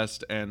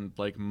Zergfest and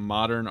like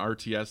modern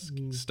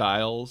RTS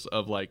styles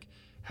of like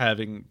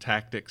having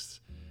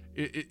tactics.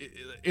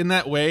 In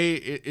that way,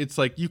 it's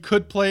like you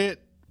could play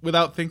it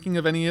without thinking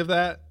of any of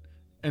that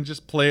and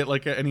just play it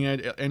like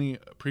any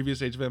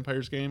previous Age of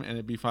Empires game and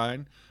it'd be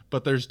fine.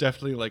 But there's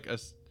definitely like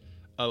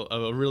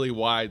a really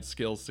wide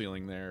skill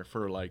ceiling there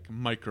for like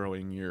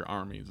microing your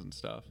armies and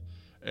stuff.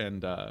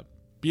 And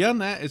beyond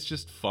that, it's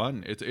just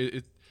fun.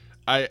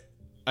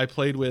 I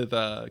played with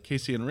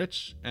Casey and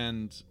Rich,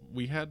 and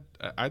we had,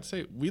 I'd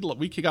say, we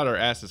got our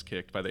asses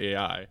kicked by the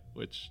AI,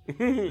 which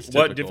is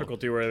What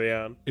difficulty were they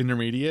on?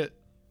 Intermediate.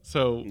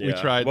 So we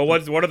tried. Well,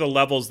 what are the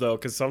levels, though?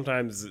 Because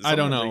sometimes I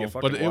don't know,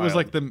 but it was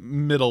like the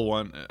middle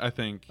one, I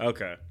think.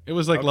 Okay. It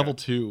was like level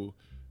 2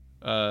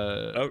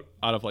 out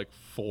of like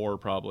 4,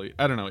 probably.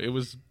 I don't know. It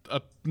was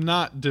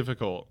not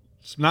difficult.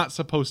 It's not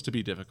supposed to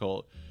be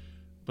difficult,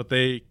 but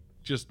they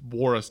just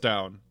wore us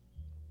down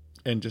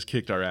and just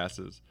kicked our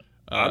asses.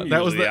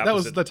 That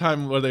was the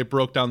time where they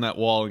broke down that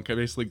wall and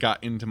basically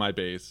got into my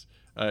base,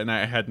 and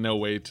I had no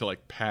way to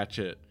like patch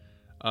it.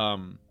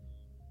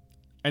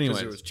 Anyways,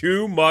 there was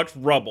too much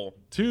rubble.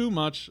 Too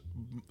much.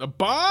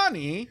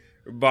 Bonnie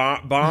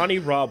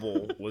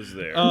Rubble was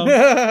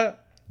there.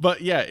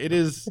 But yeah, it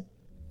is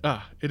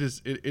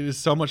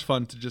so much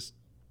fun to just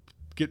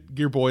get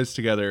your boys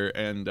together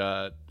and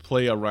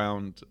play a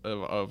round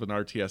of an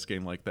RTS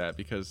game like that,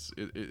 because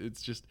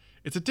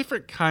it's a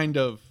different kind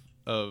of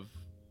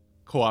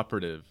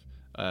cooperative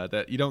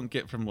that you don't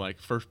get from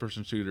like first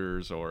person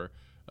shooters or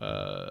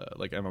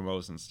like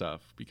MMOs and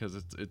stuff,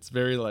 because it's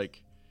very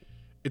like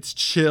it's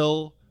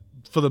chill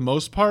for the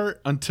most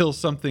part until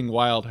something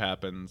wild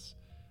happens,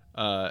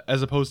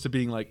 as opposed to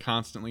being like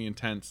constantly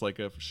intense like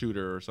a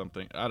shooter or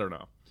something. I don't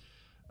know.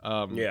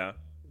 Yeah,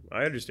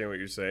 I understand what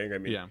you're saying. I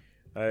mean, yeah,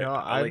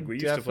 we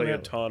used to play a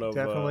ton of.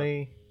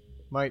 Definitely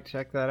might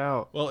check that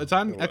out. Well, it's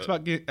on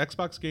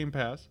Xbox Game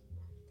Pass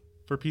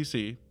for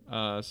PC,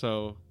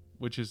 so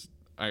which is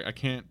I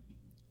can't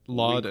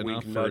laud Wink,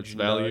 enough wink, for its nudge,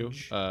 value.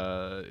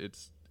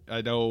 nudge.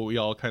 I know we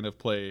all kind of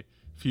play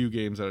few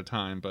games at a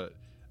time, but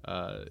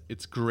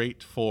it's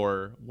great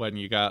for when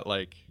you got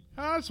like,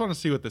 I just want to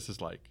see what this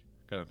is like,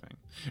 kind of thing.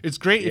 It's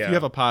great if Yeah. you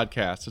have a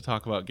podcast to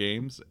talk about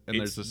games, and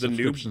It's there's a the new-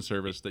 subscription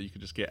service that you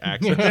can just get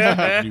access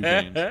to new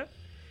games.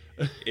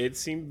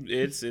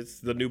 It's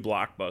the new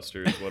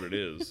Blockbuster is what it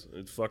is.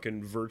 It's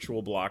fucking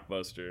virtual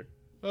Blockbuster.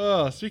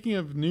 Oh, speaking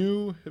of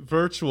new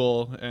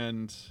virtual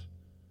and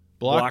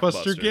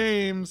blockbuster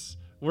games,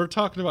 we're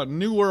talking about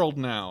New World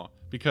now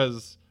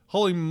because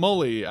holy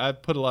moly,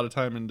 I've put a lot of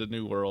time into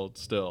New World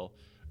still,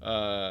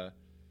 and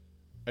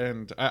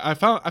I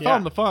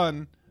found the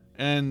fun,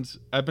 and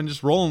I've been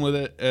just rolling with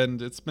it,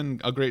 and it's been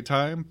a great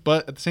time.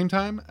 But at the same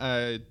time,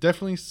 I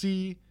definitely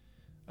see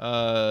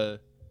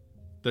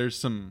there's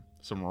some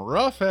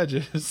rough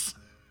edges.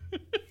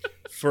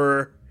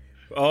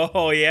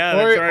 Yeah,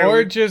 that's right.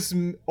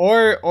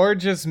 or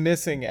just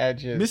missing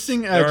edges.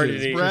 Missing There aren't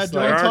edges. any- Brad, do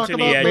there you want to aren't talk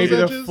any about edges.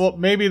 those edges?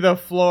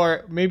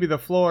 Maybe the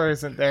floor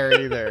isn't there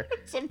either.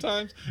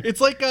 Sometimes it's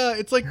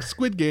like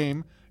Squid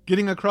Game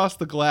getting across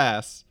the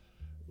glass.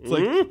 It's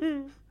like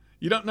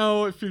you don't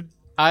know if you're.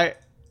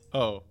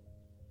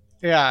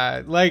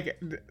 Yeah, like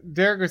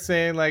Derek was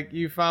saying, like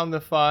you found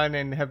the fun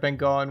and have been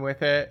going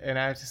with it, and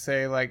I have to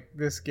say, like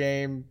this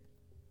game,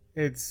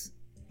 it's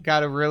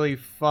got a really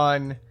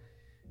fun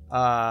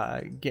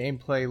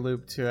gameplay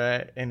loop to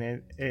it,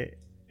 and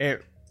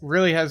it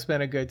really has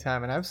been a good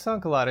time, and I've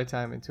sunk a lot of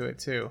time into it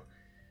too.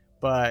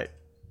 But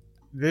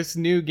this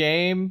new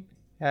game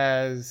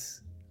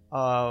has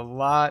a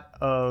lot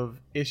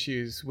of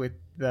issues with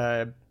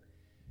the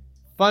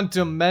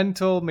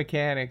fundamental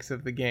mechanics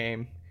of the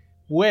game,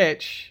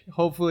 which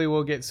hopefully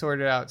will get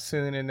sorted out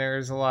soon, and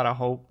there's a lot of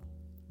hope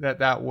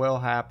that will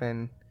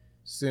happen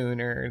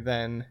sooner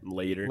than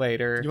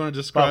later. You want to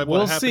describe But we'll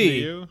what happened see.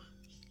 to you?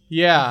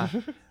 Yeah.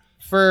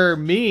 For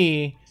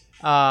me,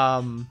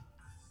 I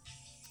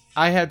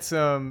had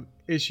some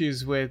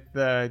issues with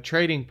the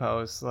trading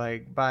posts,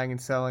 like buying and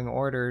selling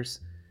orders.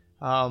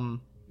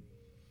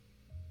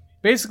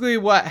 Basically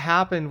what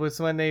happened was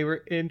when they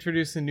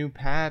introduced a new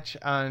patch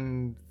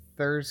on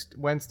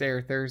Wednesday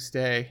or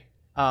Thursday,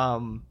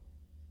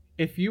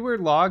 if you were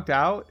logged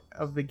out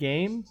of the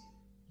game,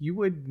 you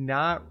would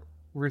not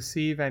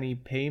receive any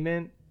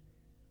payment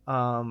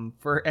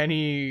for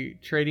any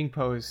trading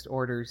post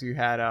orders you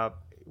had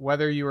up,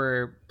 whether you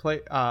were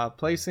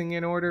placing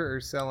an order or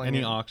selling Any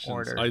an auctions,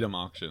 order. item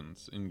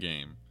auctions in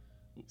game.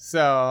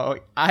 So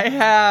I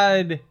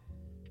had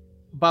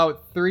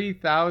about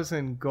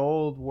 3,000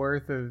 gold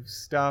worth of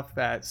stuff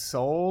that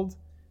sold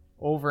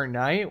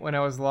overnight when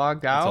I was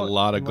logged out. That's a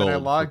lot of And when I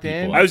gold for logged people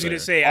in, out I was going to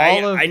say,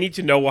 I need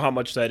to know how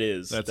much that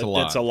is. That's a a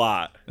lot. That's a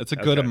lot. That's a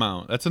good Okay.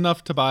 amount. That's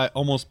enough to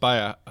almost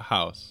buy a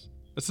house.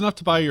 That's enough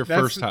to buy your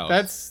first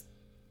house.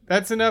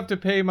 That's enough to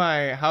pay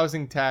my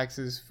housing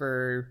taxes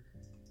for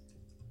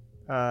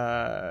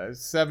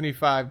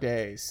 75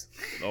 days.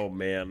 Oh,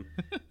 man.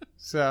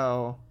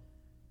 So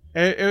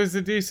it was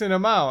a decent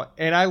amount,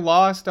 and I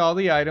lost all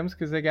the items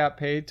because they got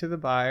paid to the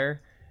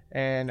buyer,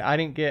 and I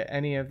didn't get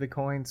any of the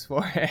coins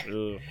for it.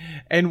 Ugh.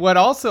 And what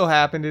also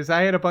happened is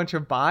I had a bunch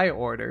of buy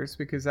orders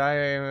because I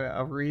am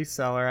a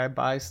reseller. I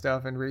buy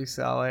stuff and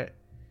resell it,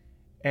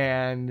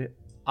 and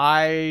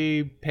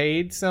I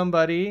paid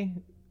somebody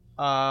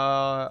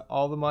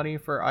all the money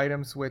for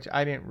items which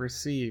I didn't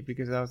receive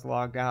because I was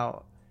logged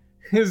out.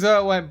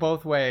 So it went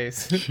both ways.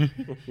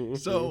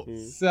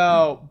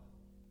 So,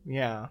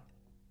 yeah.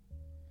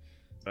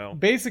 Well,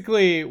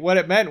 Basically, what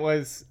it meant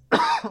was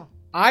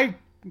I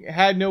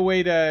had no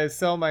way to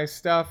sell my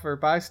stuff or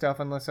buy stuff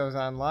unless I was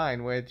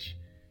online, which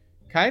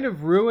kind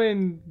of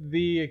ruined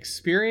the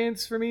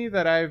experience for me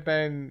that I've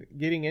been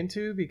getting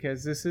into,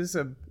 because this is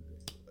a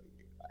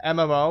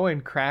MMO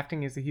and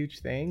crafting is a huge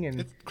thing,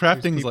 and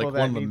Crafting's there's like people that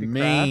one of the need to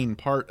main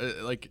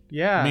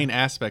Yeah. main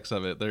aspects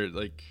of it. They're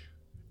like,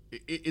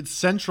 it's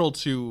central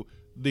to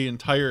the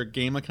entire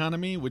game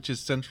economy, which is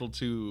central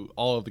to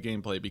all of the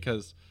gameplay.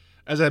 Because,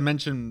 as I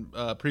mentioned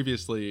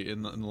previously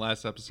in the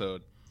last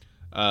episode,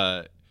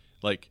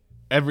 like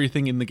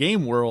everything in the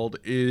game world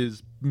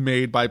is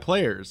made by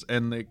players,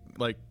 and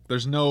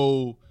there's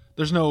no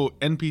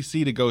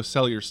NPC to go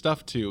sell your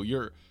stuff to.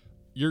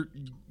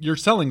 You're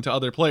selling to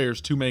other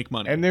players to make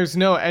money. And there's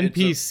no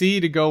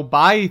NPC to go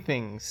buy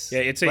things. yeah,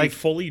 it's a Like,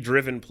 fully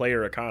driven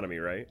player economy,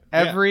 right?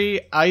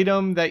 every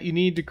item that you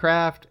need to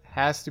craft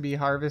has to be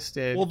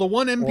harvested. Well, the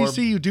one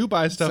NPC you do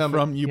buy stuff some-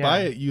 from, you yeah. buy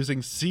it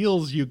using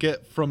seals you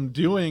get from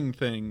doing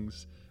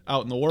things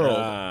out in the world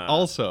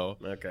also.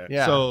 Okay.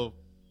 Yeah. So,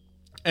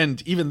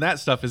 and even that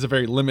stuff is a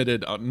very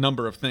limited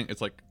number of things.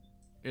 It's like,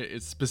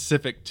 it's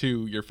specific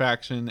to your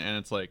faction, and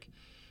it's like,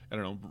 I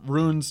don't know,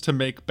 runes to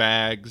make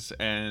bags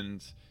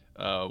and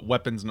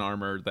weapons and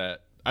armor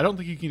that I don't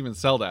think you can even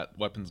sell that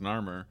weapons and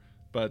armor,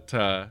 but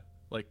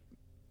like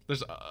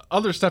there's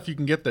other stuff you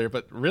can get there,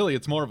 but really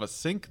it's more of a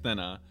sink than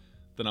a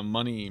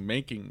money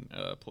making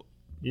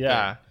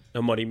yeah.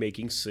 A money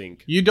making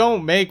sink. You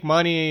don't make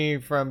money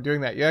from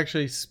doing that. You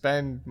actually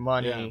spend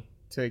money Yeah.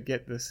 to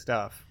get this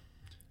stuff.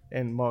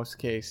 in most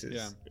cases.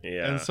 Yeah.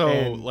 Yeah. And so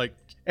And like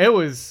It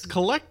was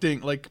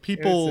collecting, like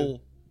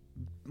people,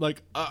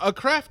 like a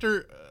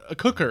crafter, a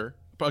cook,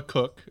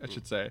 I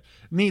should say,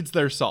 needs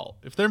their salt.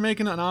 If they're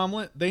making an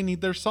omelet, they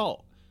need their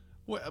salt.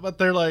 But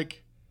they're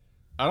like,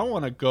 I don't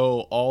want to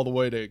go all the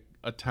way to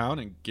a town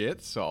and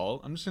get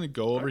salt. I'm just going to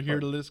go over here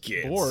to this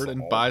get board and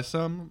salt. buy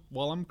some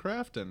while I'm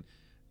crafting.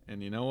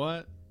 And you know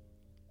what?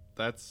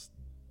 That's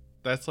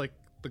like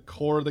the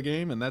core of the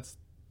game, and that's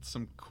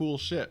some cool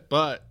shit.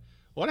 But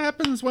what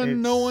happens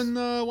when no one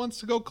wants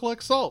to go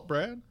collect salt,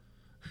 Brad?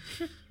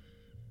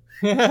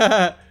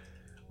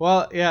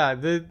 well, yeah,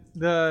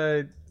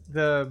 the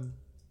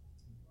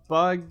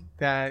bug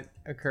that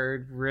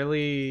occurred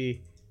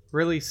really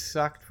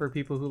sucked for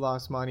people who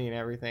lost money and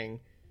everything,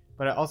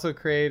 but it also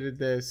created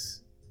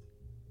this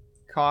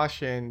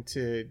caution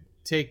to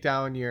take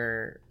down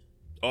your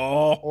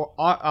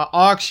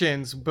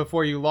auctions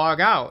before you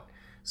log out.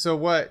 So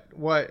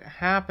what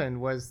happened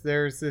was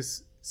there's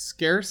this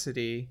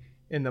scarcity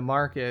in the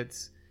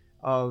markets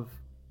of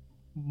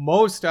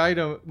most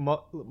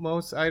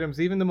items,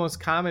 even the most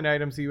common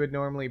items you would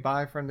normally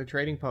buy from the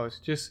trading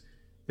post. Just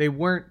they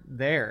weren't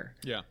there.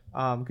 Yeah.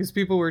 Because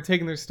people were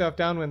taking their stuff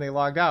down when they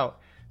logged out.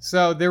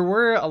 So there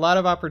were a lot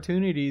of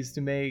opportunities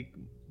to make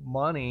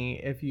money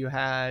if you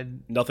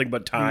had nothing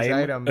but time. these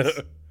items.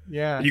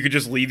 Yeah. You could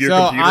just leave your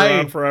So computer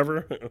on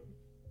forever.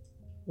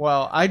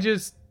 Well, I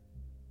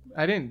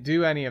didn't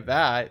do any of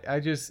that. I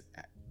just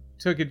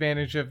took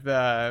advantage of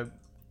the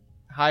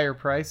higher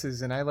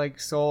prices, and I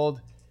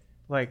sold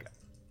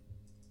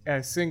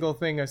a single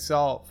thing of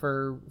salt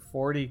for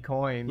 40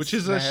 coins, which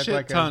is a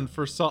shit ton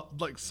for salt.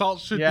 Like salt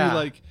should be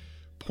like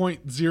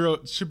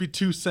 0.0, should be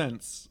 2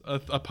 cents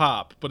a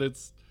pop, but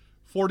it's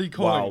 40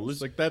 coins.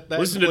 Wow, like that.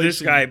 Listen to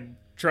this guy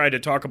trying to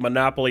talk a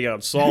monopoly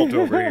on salt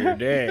over here.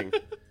 Dang,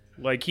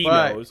 like he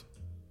knows.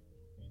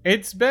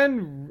 It's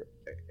been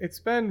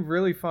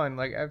really fun.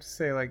 Like I have to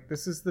say,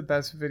 this is the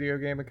best video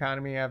game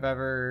economy I've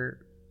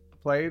ever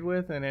played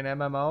with in an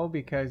MMO,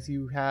 because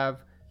you have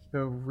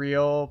the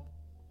real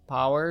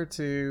power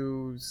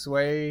to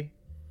sway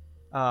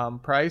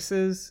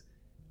prices,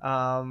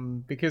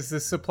 because the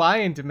supply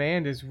and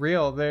demand is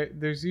real.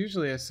 There's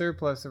usually a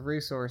surplus of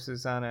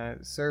resources on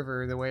a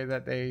server, the way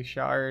that they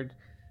shard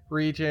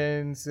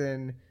regions,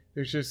 and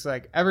there's just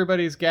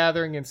everybody's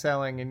gathering and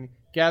selling, and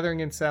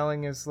gathering and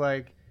selling is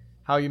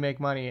how you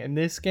make money. In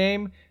this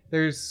game,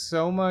 there's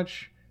so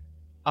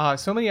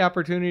many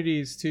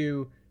opportunities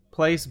to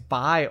place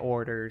buy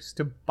orders,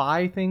 to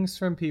buy things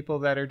from people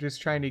that are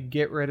just trying to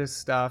get rid of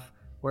stuff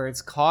where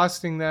it's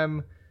costing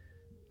them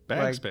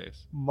bag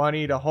space,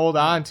 money to hold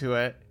on to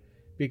it,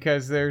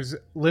 because there's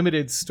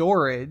limited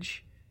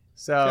storage.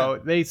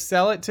 So they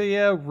sell it to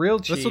you real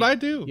cheap. That's what I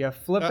do. You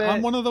flip it.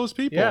 I'm one of those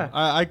people. Yeah.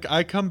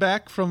 I come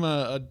back from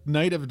a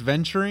night of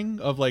adventuring,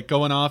 of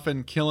going off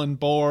and killing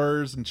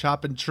boars and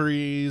chopping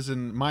trees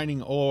and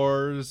mining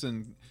ores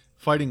and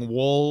fighting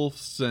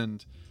wolves,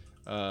 and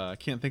I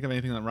can't think of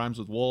anything that rhymes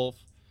with wolf.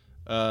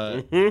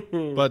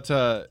 But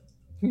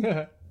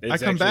I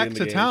come back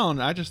to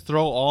town. I just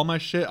throw all my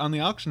shit on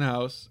the auction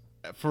house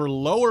for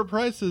lower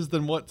prices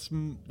than what's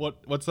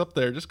up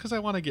there, just because I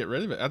want to get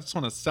rid of it. I just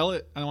want to sell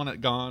it. I want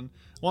it gone.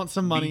 I want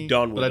some money,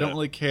 but I don't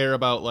really care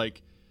about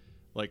like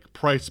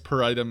price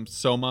per item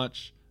so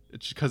much.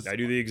 It's because I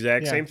do the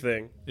exact same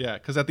thing. Yeah,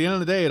 because at the end of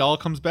the day, it all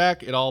comes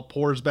back. It all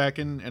pours back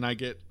in, and I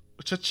get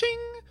cha-ching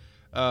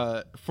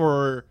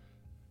for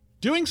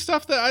doing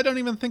stuff that I don't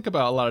even think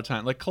about a lot of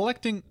time, like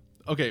collecting.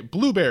 Okay,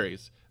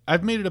 blueberries.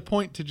 I've made it a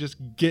point to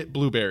just get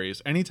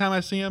blueberries. Anytime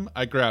I see them,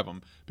 I grab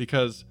them,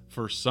 because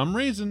for some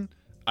reason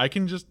I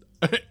can just,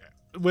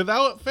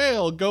 without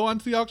fail, go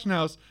onto the auction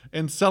house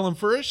and sell them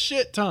for a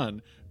shit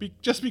ton.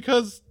 Just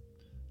because,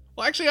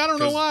 well, actually, I don't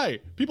know why.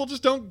 People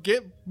just don't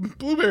get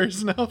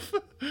blueberries enough.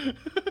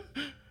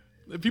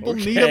 People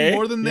need them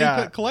more than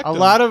they collect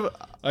them.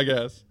 I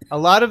guess. A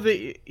lot of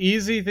the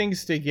easy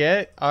things to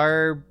get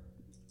are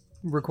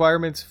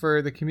requirements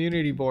for the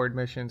community board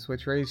missions,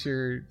 which raise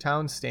your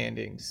town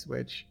standings,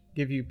 which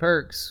give you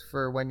perks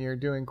for when you're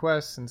doing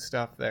quests and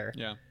stuff there.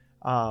 Yeah.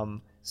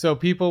 So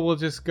people will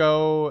just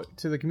go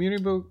to the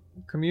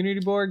community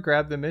board,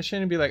 grab the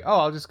mission, and be like, "Oh,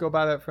 I'll just go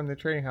buy that from the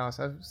trading house."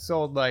 I've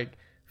sold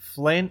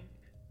flint,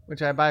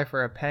 which I buy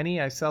for a penny.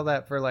 I sell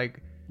that for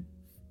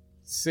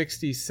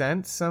 60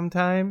 cents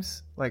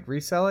sometimes.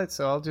 Resell it.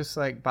 So I'll just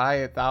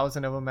buy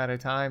 1,000 of them at a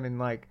time and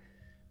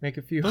make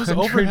a few. Those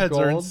hundred overheads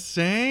gold. are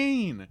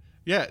insane.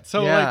 Yeah.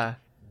 So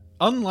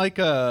unlike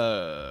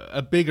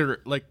a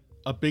bigger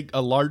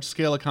a large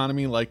scale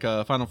economy like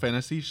a Final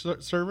Fantasy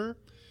server,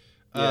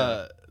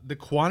 the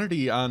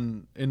quantity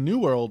in New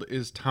World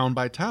is town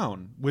by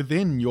town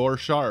within your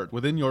shard,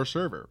 within your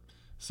server.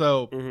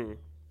 So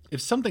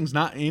if something's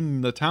not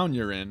in the town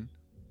you're in,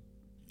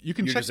 you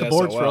can check the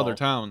boards for other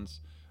towns.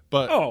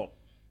 But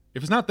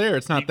if it's not there,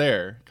 it's not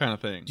there, kind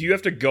of thing. Do you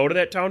have to go to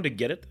that town to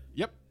get it?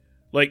 Yep.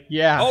 Like,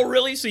 Yeah. oh,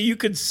 really? So you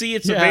could see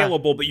it's Yeah.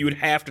 available, but you would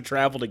have to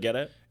travel to get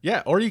it?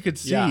 Yeah, or you could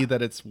see Yeah.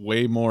 that it's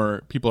way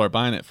more. People are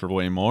buying it for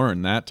way more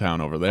in that town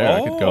over there.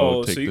 I could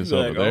go take so you this could be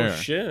over like, there. oh,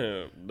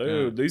 shit.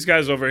 Dude, these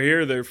guys over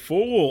here, they're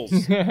fools.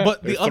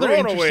 But the They're other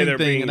throwing away interesting their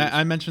thing, and beans.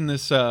 I mentioned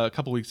this a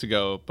couple weeks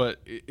ago, but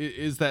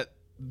is that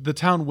the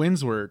town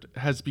Windsward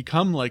has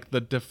become like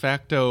the de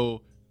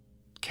facto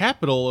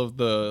capital of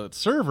the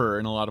server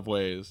in a lot of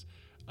ways,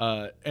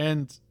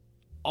 and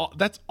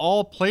that's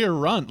all player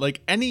run.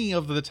 Like any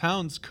of the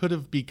towns could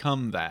have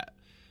become that,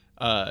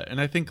 and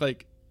I think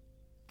like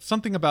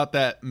something about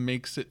that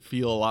makes it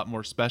feel a lot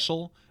more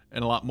special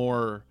and a lot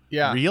more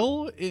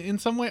real in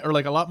some way, or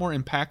like a lot more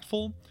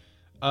impactful.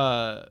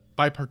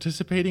 By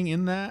participating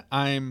in that,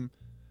 I'm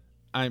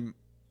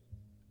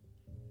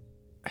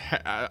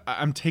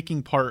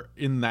taking part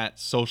in that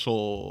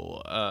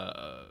social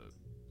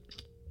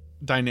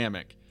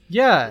dynamic.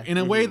 Yeah. In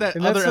a way that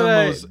And other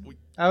that's what MMOs,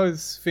 I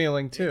was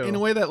feeling too. in a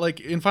way that like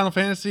in Final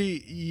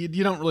Fantasy,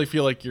 you don't really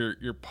feel like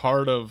you're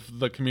part of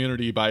the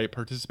community by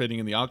participating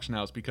in the auction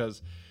house,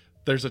 because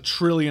there's a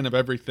trillion of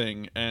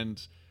everything,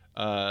 and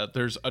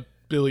there's a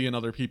billion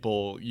other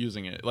people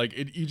using it. Like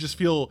you just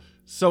feel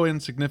so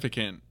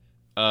insignificant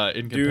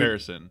in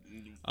comparison.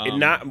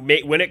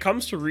 When it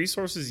comes to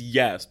resources,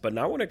 yes, but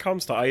not when it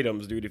comes to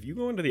items, dude. If you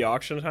go into the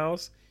auction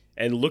house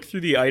and look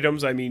through the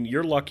items, I mean,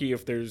 you're lucky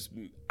if there's...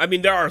 I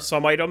mean, there are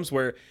some items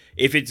where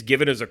if it's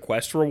given as a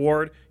quest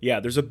reward, yeah,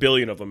 there's a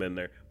billion of them in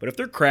there. But if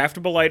they're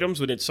craftable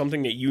items, when it's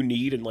something that you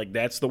need and, like,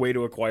 that's the way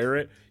to acquire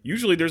it,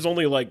 usually there's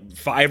only, like,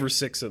 5 or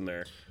 6 in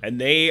there. And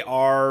they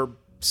are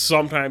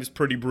sometimes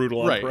pretty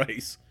brutal on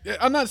price.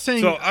 I'm not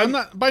saying... So I'm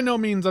not... By no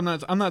means, I'm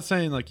not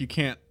saying, like, you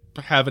can't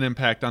have an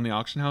impact on the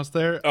auction house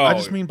there. I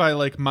just mean by,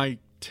 like, my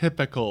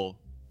typical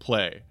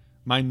play.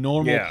 My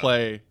normal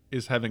play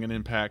is having an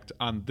impact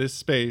on this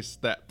space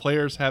that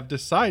players have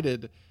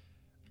decided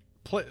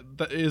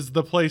that is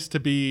the place to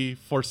be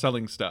for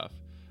selling stuff.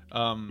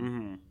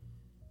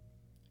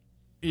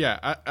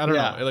 Yeah, I don't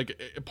know.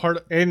 Like part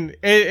of, and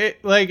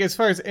it like as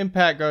far as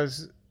impact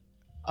goes,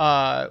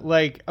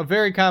 like a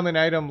very common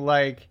item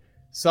like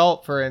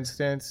salt, for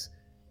instance,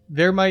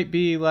 there might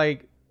be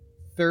like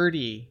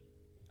 30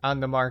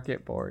 on the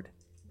market board.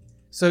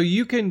 So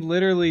you can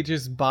literally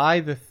just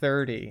buy the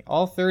 30,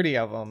 all 30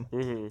 of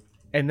them,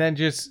 and then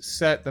just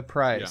set the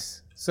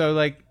price. Yeah. So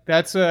like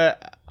that's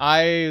what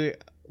I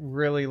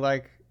really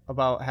like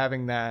about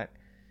having that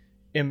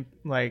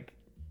like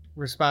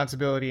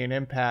responsibility and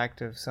impact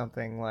of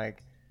something.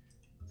 Like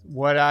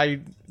what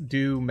I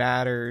do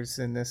matters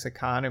in this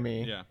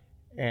economy. Yeah.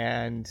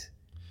 And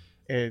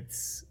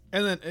it's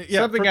then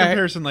something for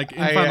comparison, like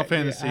in Final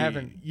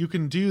Fantasy, you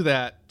can do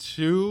that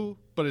too,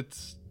 but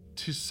it's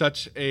to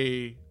such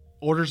a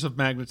orders of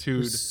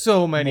magnitude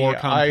so many more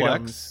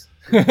complex.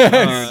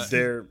 Items.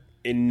 They're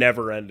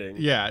never ending.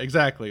 Yeah,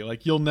 exactly.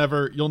 Like you'll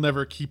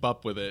never keep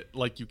up with it.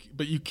 Like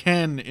but you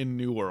can in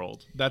New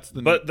World. That's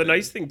the. But the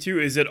nice thing too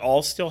is it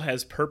all still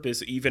has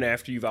purpose even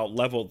after you've out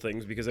leveled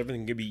things, because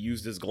everything can be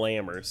used as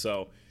glamour.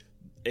 So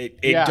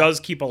it does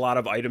keep a lot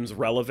of items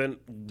relevant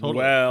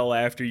well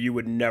after you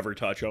would never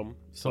touch them.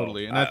 So,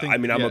 totally. And I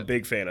mean I'm a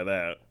big fan of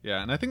that.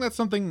 Yeah, and I think that's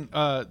something.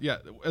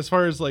 As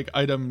far as like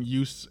item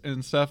use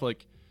and stuff,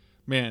 like,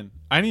 man,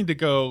 I need to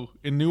go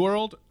in New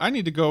World. I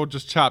need to go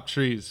just chop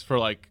trees for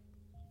like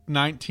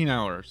 19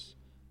 hours,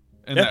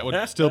 and that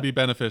would still be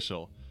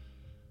beneficial.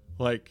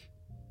 Like,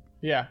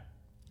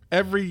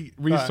 every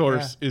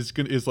resource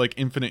is like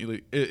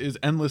infinitely is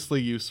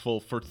endlessly useful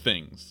for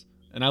things,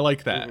 and I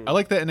like that. I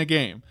like that in a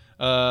game.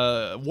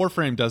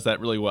 Warframe does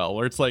that really well,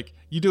 where it's like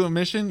you do a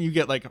mission, you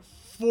get like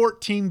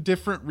 14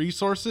 different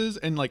resources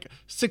and like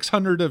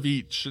 600 of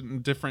each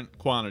in different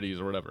quantities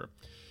or whatever.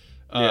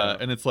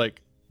 And it's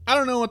like, I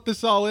don't know what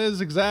this all is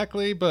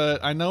exactly,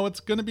 but I know it's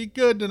going to be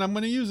good and I'm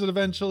going to use it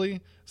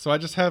eventually. So I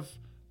just have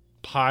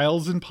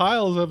piles and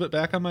piles of it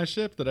back on my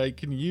ship that I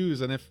can use.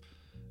 And if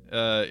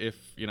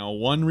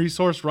one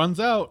resource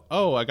runs out,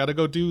 I got to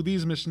go do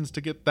these missions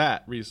to get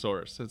that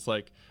resource. It's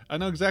like, I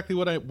know exactly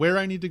where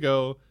I need to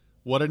go,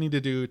 what I need to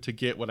do to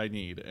get what I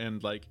need.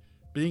 And like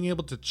being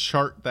able to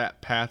chart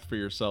that path for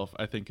yourself,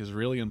 I think is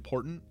really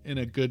important in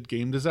a good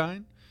game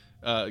design.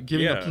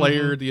 Giving a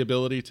player the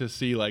ability to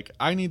see like,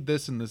 I need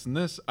this and this and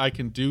this. I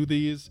can do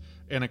these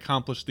and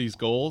accomplish these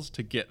goals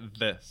to get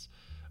this.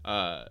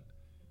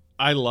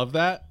 I love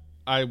that.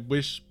 I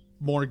wish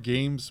more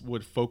games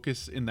would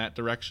focus in that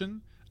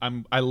direction.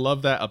 I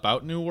love that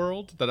about New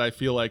World, that I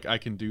feel like I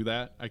can do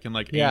that. I can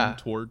like aim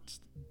towards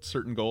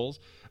certain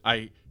goals.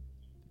 I'm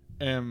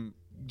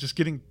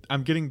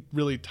getting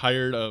really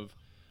tired of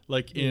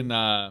like in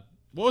what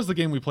was the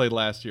game we played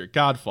last year?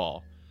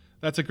 Godfall.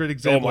 That's a great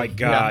example. Oh my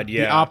God,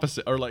 The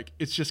opposite, or like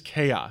it's just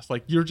chaos.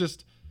 Like you're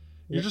just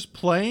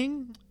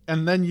playing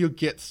and then you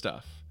get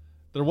stuff.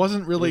 There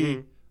wasn't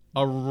really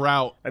a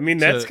route. I mean,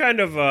 that's kind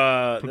of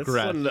that's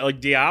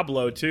like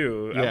Diablo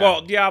too. Yeah.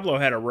 Well, Diablo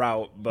had a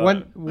route,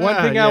 but one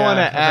thing I want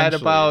to add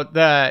about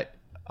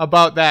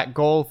that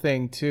goal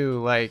thing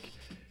too, like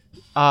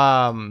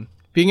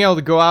being able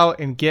to go out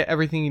and get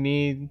everything you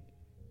need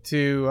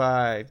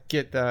to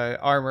get the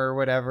armor or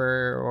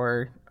whatever,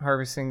 or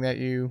harvesting that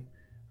you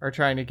are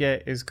trying to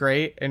get is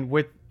great. And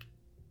with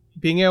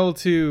being able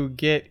to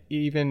get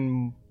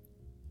even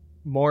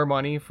more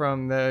money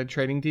from the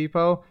trading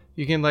depot,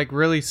 you can like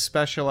really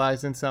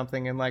specialize in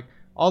something, and like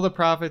all the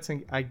profits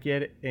I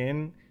get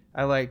in,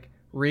 I like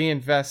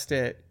reinvest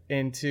it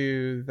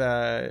into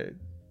the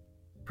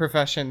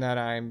profession that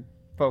I'm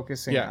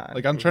focusing on.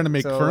 Like I'm trying to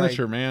make So,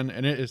 furniture, like, man,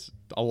 and it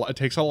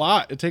takes a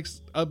lot. It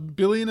takes a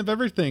billion of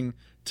everything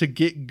to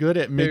get good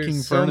at making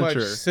there's so much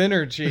furniture.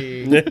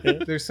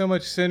 synergy. There's so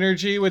much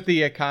synergy with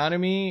the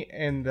economy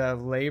and the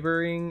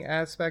laboring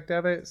aspect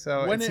of it.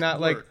 So When it's it not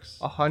works.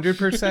 like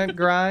 100%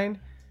 grind.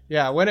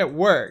 Yeah, when it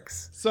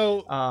works.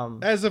 So Um,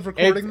 as of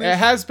recording it this,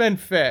 has been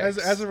fixed.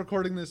 as of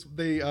recording this,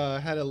 they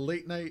had a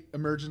late night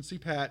emergency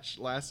patch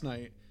last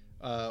night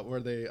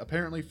where they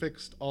apparently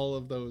fixed all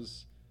of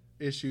those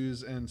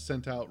issues and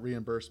sent out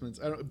reimbursements.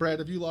 Brad,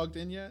 have you logged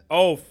in yet?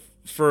 Oh,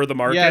 for the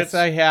markets? Yes,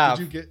 I have.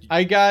 Did you get?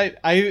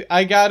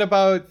 I got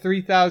about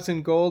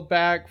 3,000 gold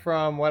back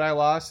from what I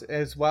lost,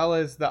 as well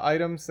as the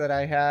items that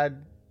I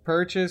had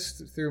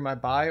purchased through my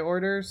buy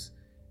orders.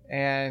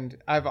 And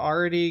I've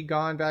already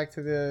gone back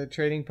to the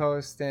trading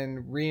post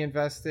and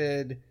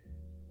reinvested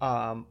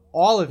all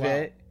of Wow.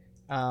 it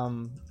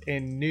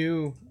in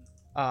new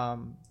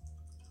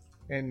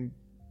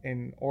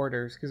in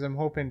orders, because I'm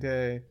hoping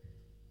to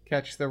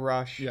catch the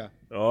rush. Yeah.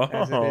 Oh.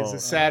 As it is a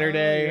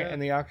Saturday yeah.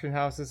 and the auction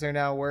houses are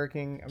now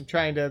working. I'm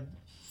trying to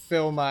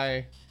fill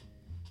my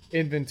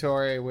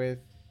inventory with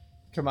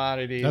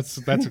commodities. That's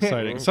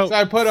exciting. So So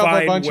I put up a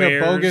Fine bunch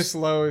wares. of bogus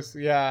lows.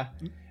 Yeah.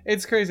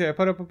 It's crazy. I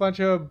put up a bunch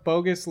of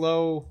bogus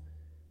low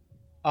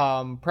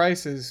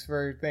prices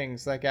for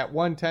things, like at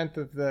 1/10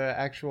 of the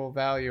actual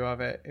value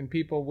of it, and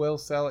people will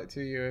sell it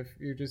to you if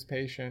you're just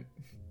patient.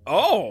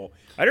 Oh,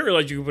 I didn't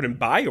realize you could put in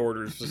buy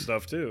orders for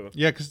stuff too.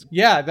 yeah, because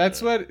Yeah, that's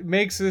what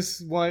makes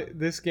this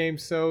game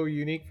so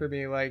unique for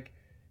me. Like,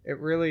 it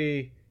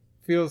really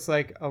feels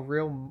like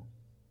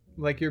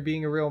you're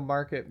being a real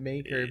market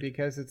maker,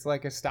 because it's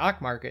like a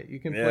stock market.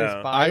 You can place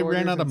Yeah. buy I orders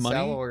ran out of and money,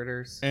 sell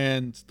orders.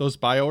 and those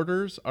buy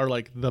orders are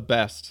like the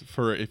best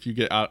for if you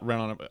get out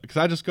around on it. Because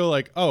I just go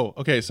like, oh,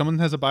 okay, someone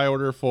has a buy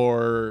order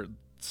for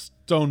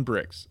stone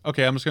bricks.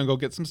 Okay, I'm just gonna go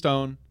get some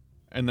stone,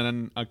 and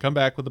then I come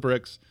back with the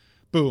bricks.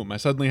 Boom! I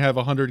suddenly have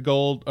 100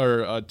 gold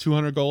or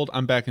 200 gold.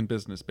 I'm back in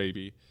business,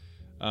 baby.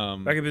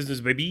 Back in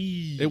business,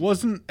 baby. It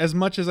wasn't as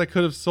much as I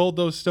could have sold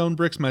those stone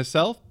bricks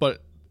myself,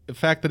 but the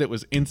fact that it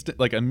was instant,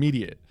 like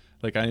immediate,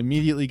 like I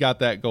immediately got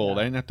that gold.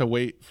 I didn't have to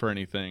wait for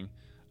anything.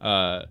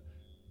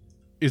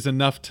 Is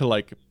enough to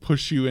like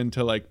push you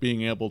into like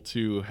being able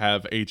to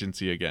have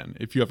agency again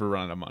if you ever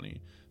run out of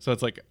money. So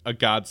it's like a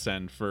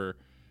godsend for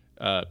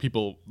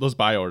people. Those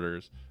buy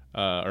orders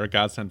are a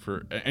godsend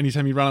for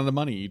anytime you run out of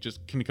money. You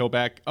just can go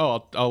back.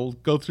 Oh, I'll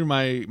go through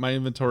my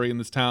inventory in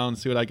this town,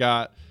 see what I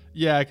got.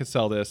 Yeah, I could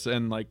sell this,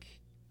 and like,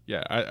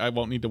 yeah, I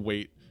won't need to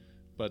wait.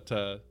 But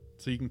so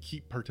you can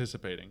keep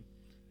participating.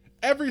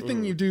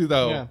 Everything you do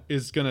though Yeah.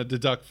 is gonna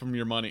deduct from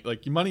your money.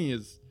 Like your money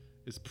is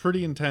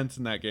pretty intense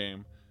in that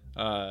game.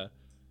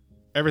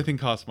 Everything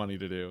costs money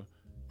to do.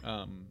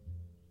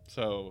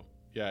 So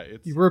yeah,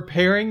 it's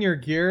Repairing your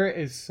gear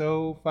is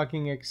so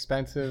fucking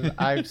expensive.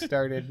 I've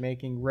started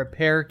making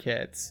repair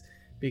kits,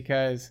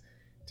 because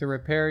to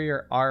repair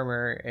your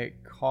armor,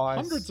 it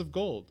costs hundreds of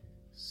gold.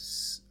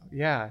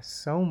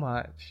 so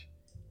much.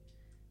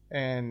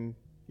 And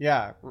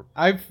yeah,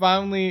 I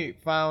finally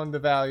found the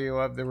value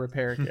of the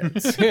repair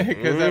kits,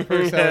 because at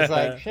first I was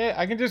like, shit,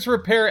 I can just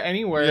repair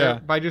anywhere Yeah.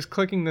 by just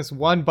clicking this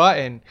one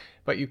button.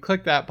 But you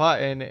click that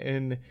button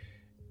and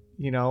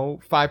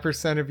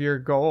 5% of your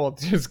gold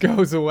just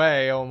goes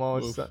away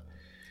almost. Oof.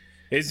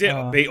 Is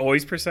it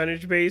always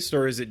percentage based,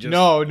 or is it just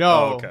No.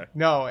 Oh, okay.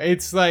 No,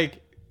 it's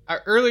like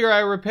earlier I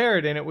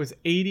repaired and it was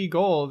 80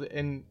 gold,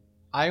 and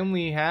I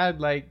only had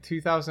like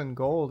 2,000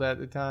 gold at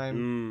the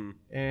time.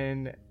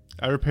 And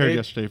I repaired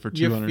yesterday for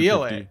you 250.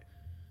 feel it.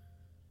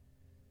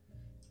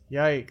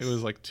 Yikes. It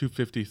was like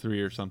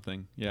 253 or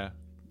something. Yeah,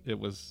 it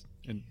was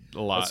a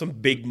lot. That's some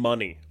big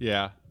money.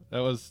 Yeah, that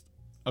was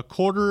a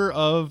quarter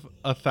of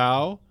a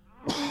thou.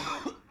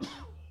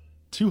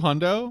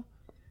 200,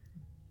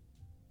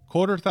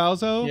 quarter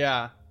thouso.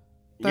 Yeah.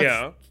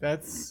 Yeah.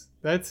 That's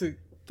That's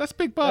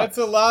big bucks.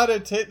 a lot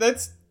of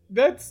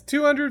that's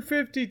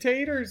 250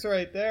 taters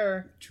right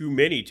there. Too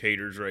many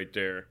taters right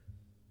there.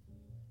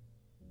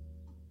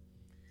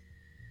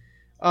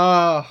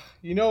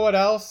 You know what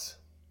else?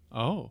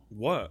 Oh,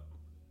 What?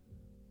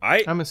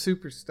 I'm a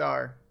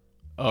superstar.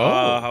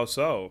 How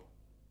so?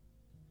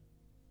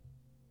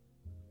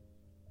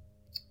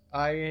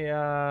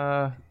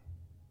 I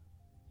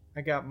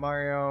got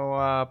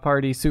Mario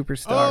Party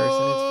Superstars,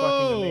 and it's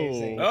fucking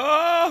amazing.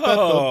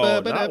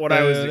 Oh, not what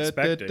I was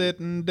expecting.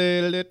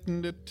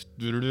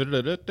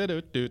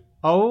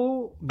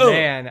 Oh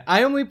man,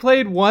 I only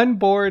played one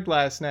board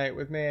last night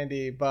with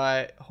Mandy,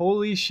 but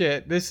holy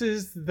shit, this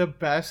is the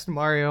best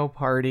Mario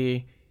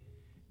Party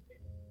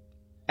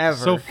ever.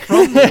 So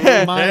from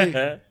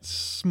my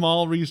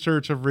small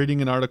research of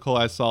reading an article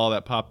I saw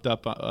that popped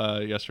up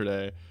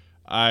yesterday,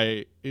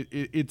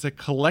 it's a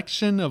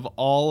collection of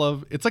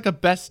it's like a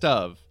best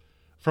of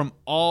from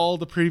all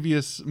the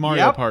previous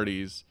Mario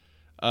parties,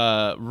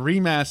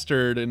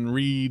 remastered and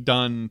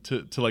redone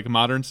to like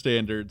modern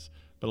standards,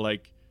 but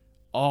like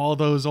all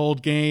those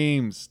old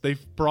games,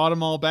 they've brought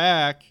them all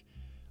back,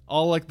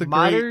 all like the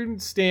modern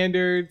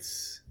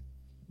standards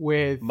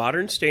with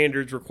modern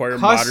standards require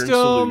modern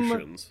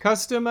solutions.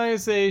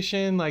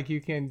 Customization, like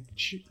you can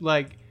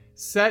like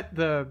set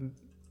the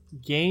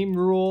game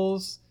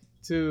rules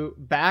to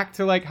back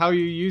to like how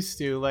you used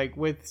to, like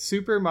with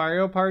Super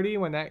Mario Party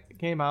when that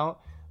came out.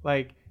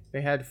 Like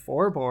they had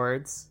 4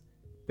 boards,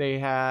 they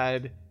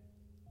had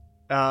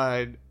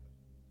like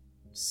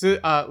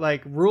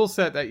rule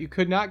set that you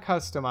could not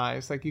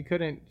customize, like you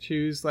couldn't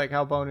choose like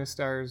how bonus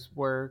stars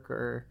work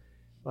or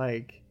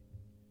like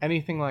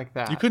anything like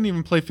that. You couldn't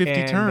even play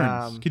 50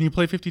 turns. Can you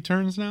play 50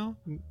 turns now?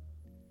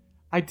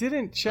 I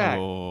didn't check.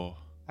 Oh.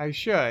 I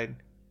should,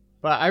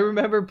 but I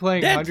remember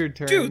playing 100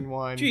 turn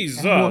one.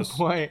 Jesus. At one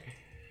point.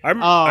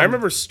 I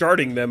remember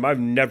starting them. I've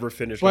never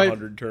finished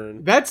 100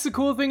 turn. That's the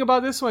cool thing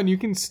about this one. You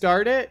can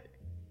start it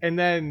and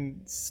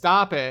then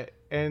stop it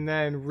and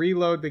then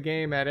reload the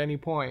game at any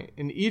point.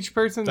 And each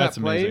person that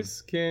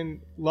plays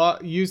can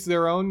use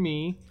their own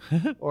Mii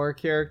or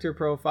character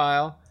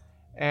profile.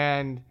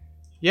 And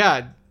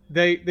yeah,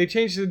 they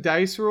changed the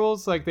dice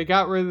rules. Like they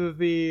got rid of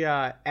the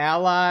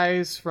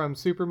allies from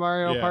Super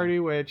Mario Party,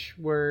 which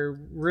were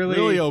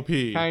really OP,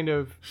 kind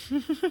of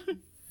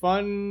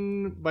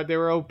fun, but they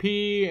were OP,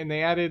 and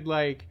they added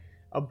like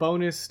a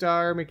bonus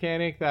star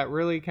mechanic that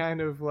really kind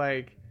of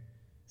like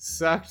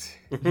sucked.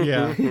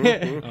 Yeah.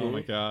 Oh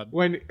my god.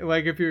 When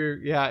like if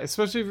you're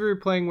especially if you're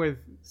playing with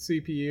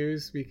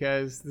CPUs,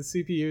 because the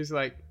CPUs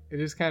like it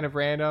is kind of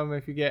random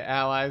if you get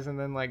allies, and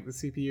then like the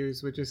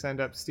CPUs would just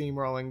end up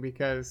steamrolling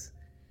because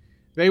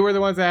they were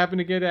the ones that happened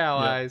to get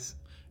allies.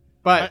 Yeah.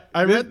 But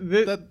I read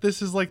that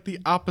this is like the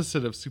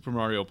opposite of Super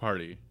Mario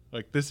Party.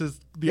 Like this is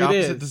the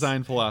opposite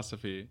design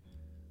philosophy.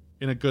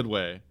 In a good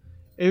way.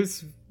 It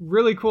was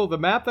really cool. The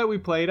map that we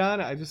played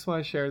on, I just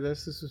want to share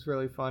this. This was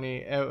really funny.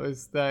 It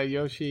was the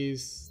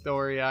Yoshi's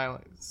Story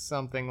Island,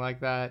 something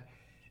like that.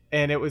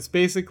 And it was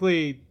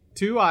basically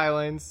 2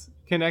 islands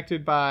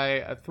connected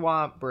by a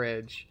thwomp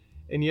bridge.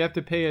 And you have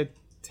to pay a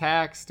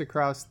tax to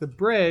cross the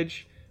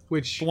bridge,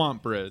 which...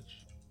 Thwomp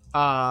bridge.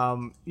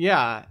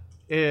 Yeah.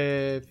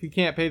 If you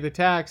can't pay the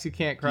tax, you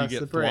can't cross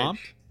the bridge.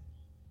 Thwomped?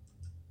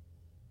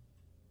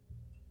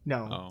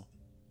 No. Oh.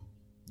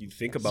 You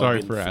think about Sorry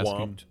being for thwomped.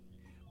 asking.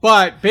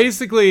 But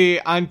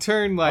basically, on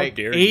turn like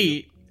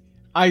 8,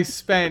 I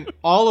spent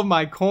all of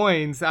my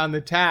coins on the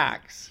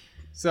tax.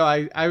 So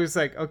I was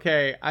like,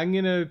 okay, I'm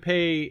gonna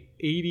pay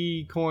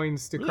 80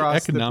 coins to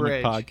cross the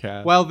bridge.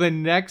 Podcast. Well, the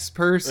next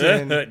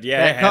person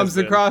that comes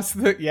across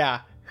the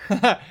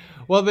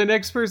well, the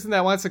next person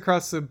that wants to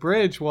cross the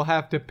bridge will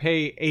have to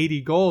pay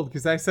 80 gold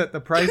because I set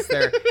the price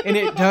there, and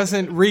it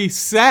doesn't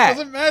reset.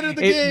 Doesn't matter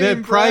the game.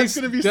 The price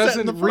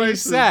doesn't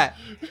reset.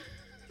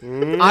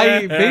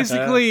 I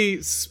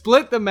basically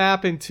split the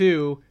map in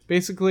 2.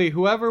 Basically,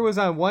 whoever was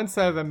on one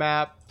side of the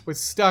map was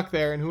stuck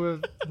there, and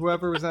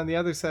whoever was on the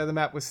other side of the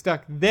map was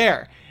stuck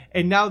there.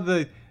 And now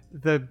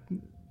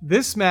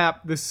this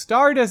map, the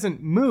star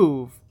doesn't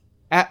move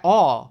at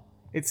all.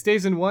 It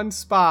stays in one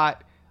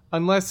spot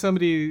unless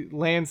somebody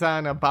lands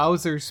on a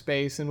Bowser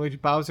space, in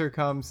which Bowser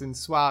comes and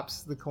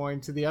swaps the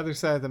coin to the other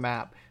side of the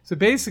map. So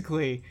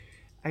basically,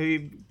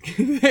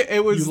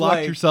 it was you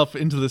locked yourself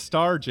into the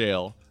star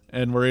jail.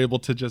 And we're able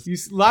to just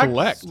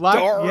collect.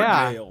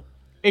 Jail.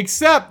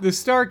 Except the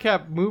star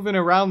kept moving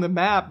around the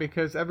map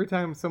because every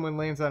time someone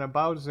lands on a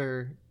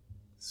Bowser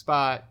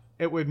spot,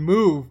 it would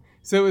move.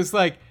 So it was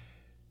like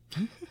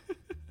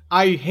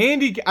I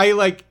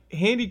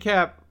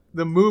handicap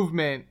the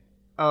movement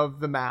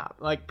of the map.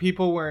 Like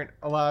people weren't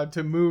allowed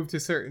to move to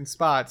certain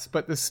spots,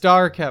 but the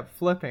star kept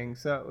flipping.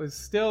 So it was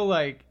still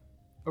like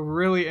a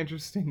really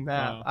interesting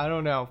map. Wow. I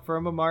don't know.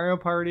 From a Mario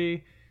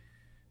Party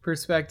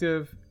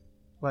perspective,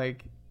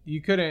 like you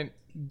couldn't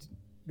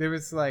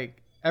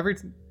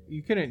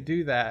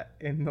do that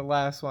in the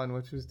last one,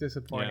 which was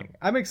disappointing. Yeah.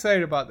 I'm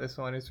excited about this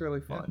one. It's really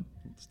fun.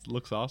 Yeah, it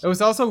looks awesome. It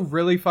was also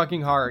really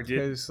fucking hard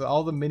because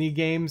all the mini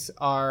games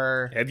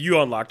are... Have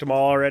you unlocked them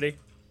all already?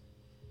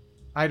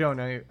 I don't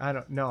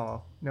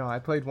know. No, I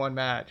played 1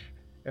 match.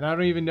 And I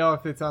don't even know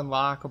if it's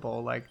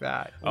unlockable like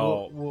that.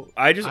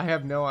 I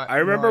have no idea. I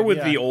remember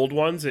with the old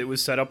ones, it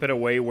was set up in a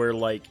way where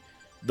like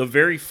the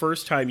very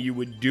first time you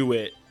would do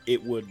it,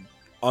 it would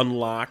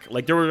unlock.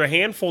 Like there were a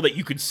handful that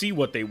you could see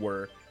what they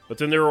were, but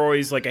then there were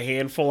always like a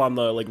handful on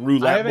the like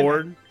roulette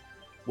board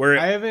where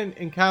I haven't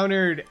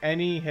encountered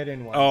any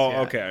hidden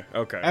ones. Yet.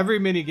 Okay. Every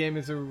mini game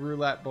is a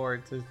roulette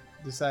board to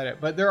decide it,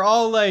 but they're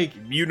all like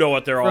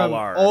what they're all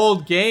are.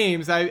 Old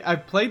games.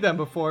 I've played them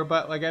before,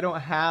 but like I don't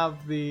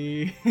have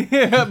the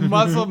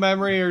muscle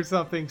memory or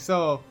something.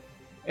 So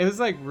it was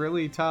like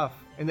really tough,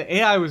 and the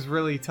AI was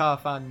really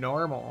tough on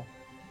normal.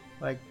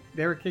 Like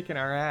they were kicking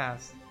our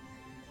ass,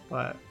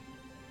 but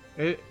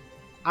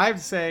I'd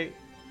say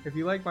if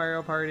you like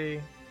Mario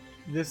Party,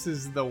 this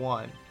is the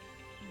one.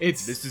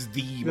 This is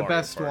the Mario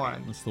best Party.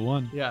 one. That's the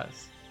one.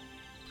 Yes.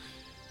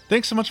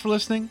 Thanks so much for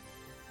listening.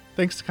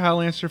 Thanks to Kyle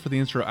Lancer for the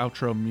intro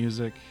outro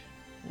music.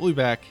 We'll be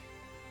back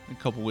in a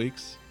couple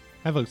weeks.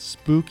 Have a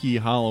spooky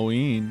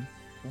Halloween.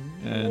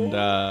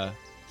 And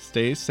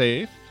stay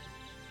safe.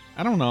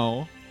 I don't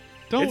know.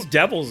 It's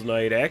Devil's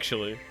Night,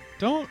 actually.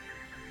 Don't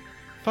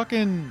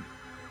fucking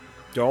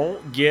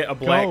Don't get a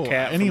black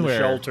cat anywhere.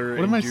 from the shelter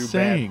What am I and do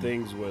saying? bad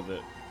things with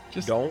it.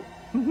 Just Don't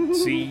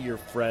see your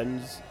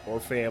friends or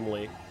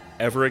family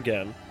ever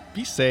again.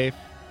 be safe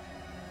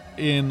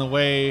in the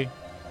way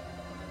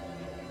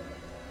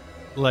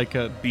like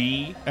a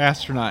Be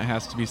astronaut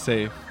has to be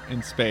safe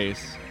in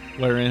space,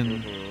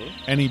 wherein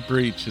any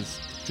breach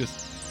is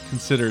just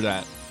considered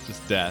that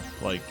just death.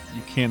 Like,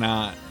 you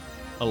cannot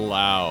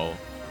allow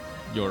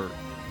your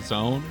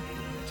zone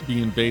to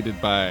be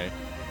invaded by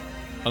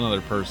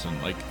another person.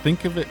 Like,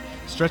 think of it,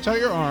 stretch out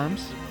your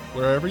arms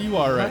wherever you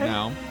are right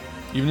now,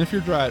 even if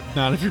you're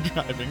not if you're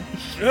driving.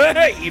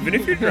 even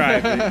if you're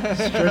driving.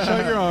 Stretch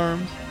out your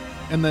arms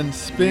and then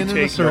spin You in a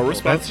take no circle.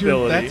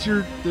 responsibility. That's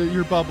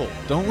your bubble.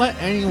 Don't let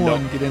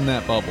anyone get in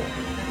that bubble.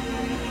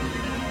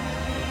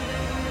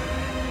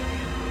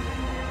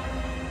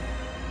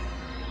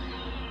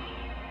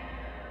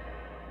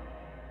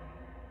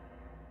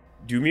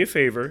 Do me a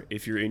favor,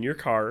 if you're in your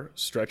car,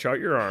 stretch out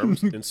your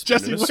arms and spin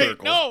Jesse, in a wait,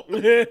 circle.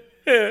 no!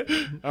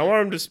 I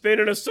want him to spin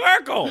in a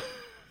circle.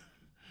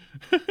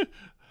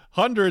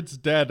 Hundreds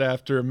dead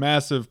after a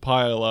massive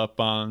pileup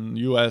on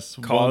US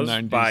Caused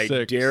 196.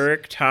 by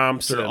Derek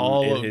Thompson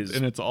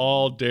and it's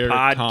all Derek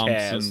podcast.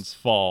 Thompson's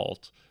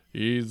fault.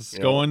 He's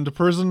going to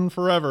prison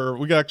forever.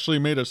 We actually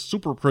made a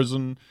super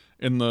prison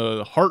in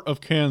the heart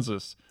of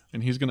Kansas,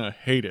 and he's gonna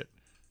hate it.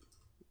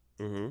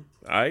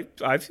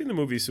 I've seen the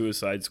movie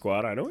Suicide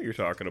Squad. I know what you're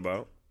talking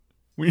about.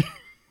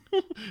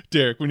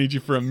 Derek, we need you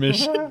for a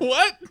mission.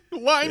 What?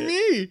 Why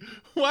me?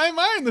 Why am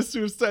I in the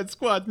Suicide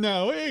Squad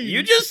now? Hey,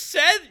 You just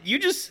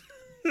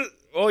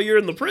well, you're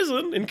in the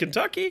prison in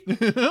Kentucky.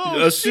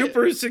 Oh, a shit.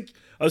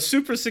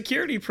 super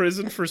security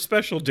prison for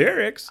special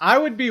Dereks. I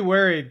would be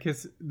worried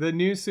because the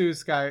new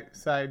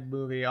Suicide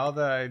movie, all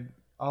the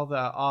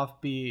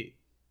offbeat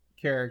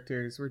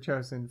characters were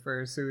chosen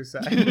for a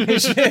suicide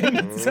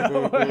mission.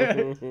 So,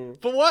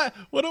 But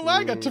what do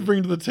I got to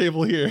bring to the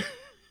table here?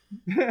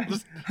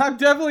 I'm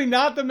definitely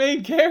not the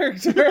main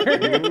character.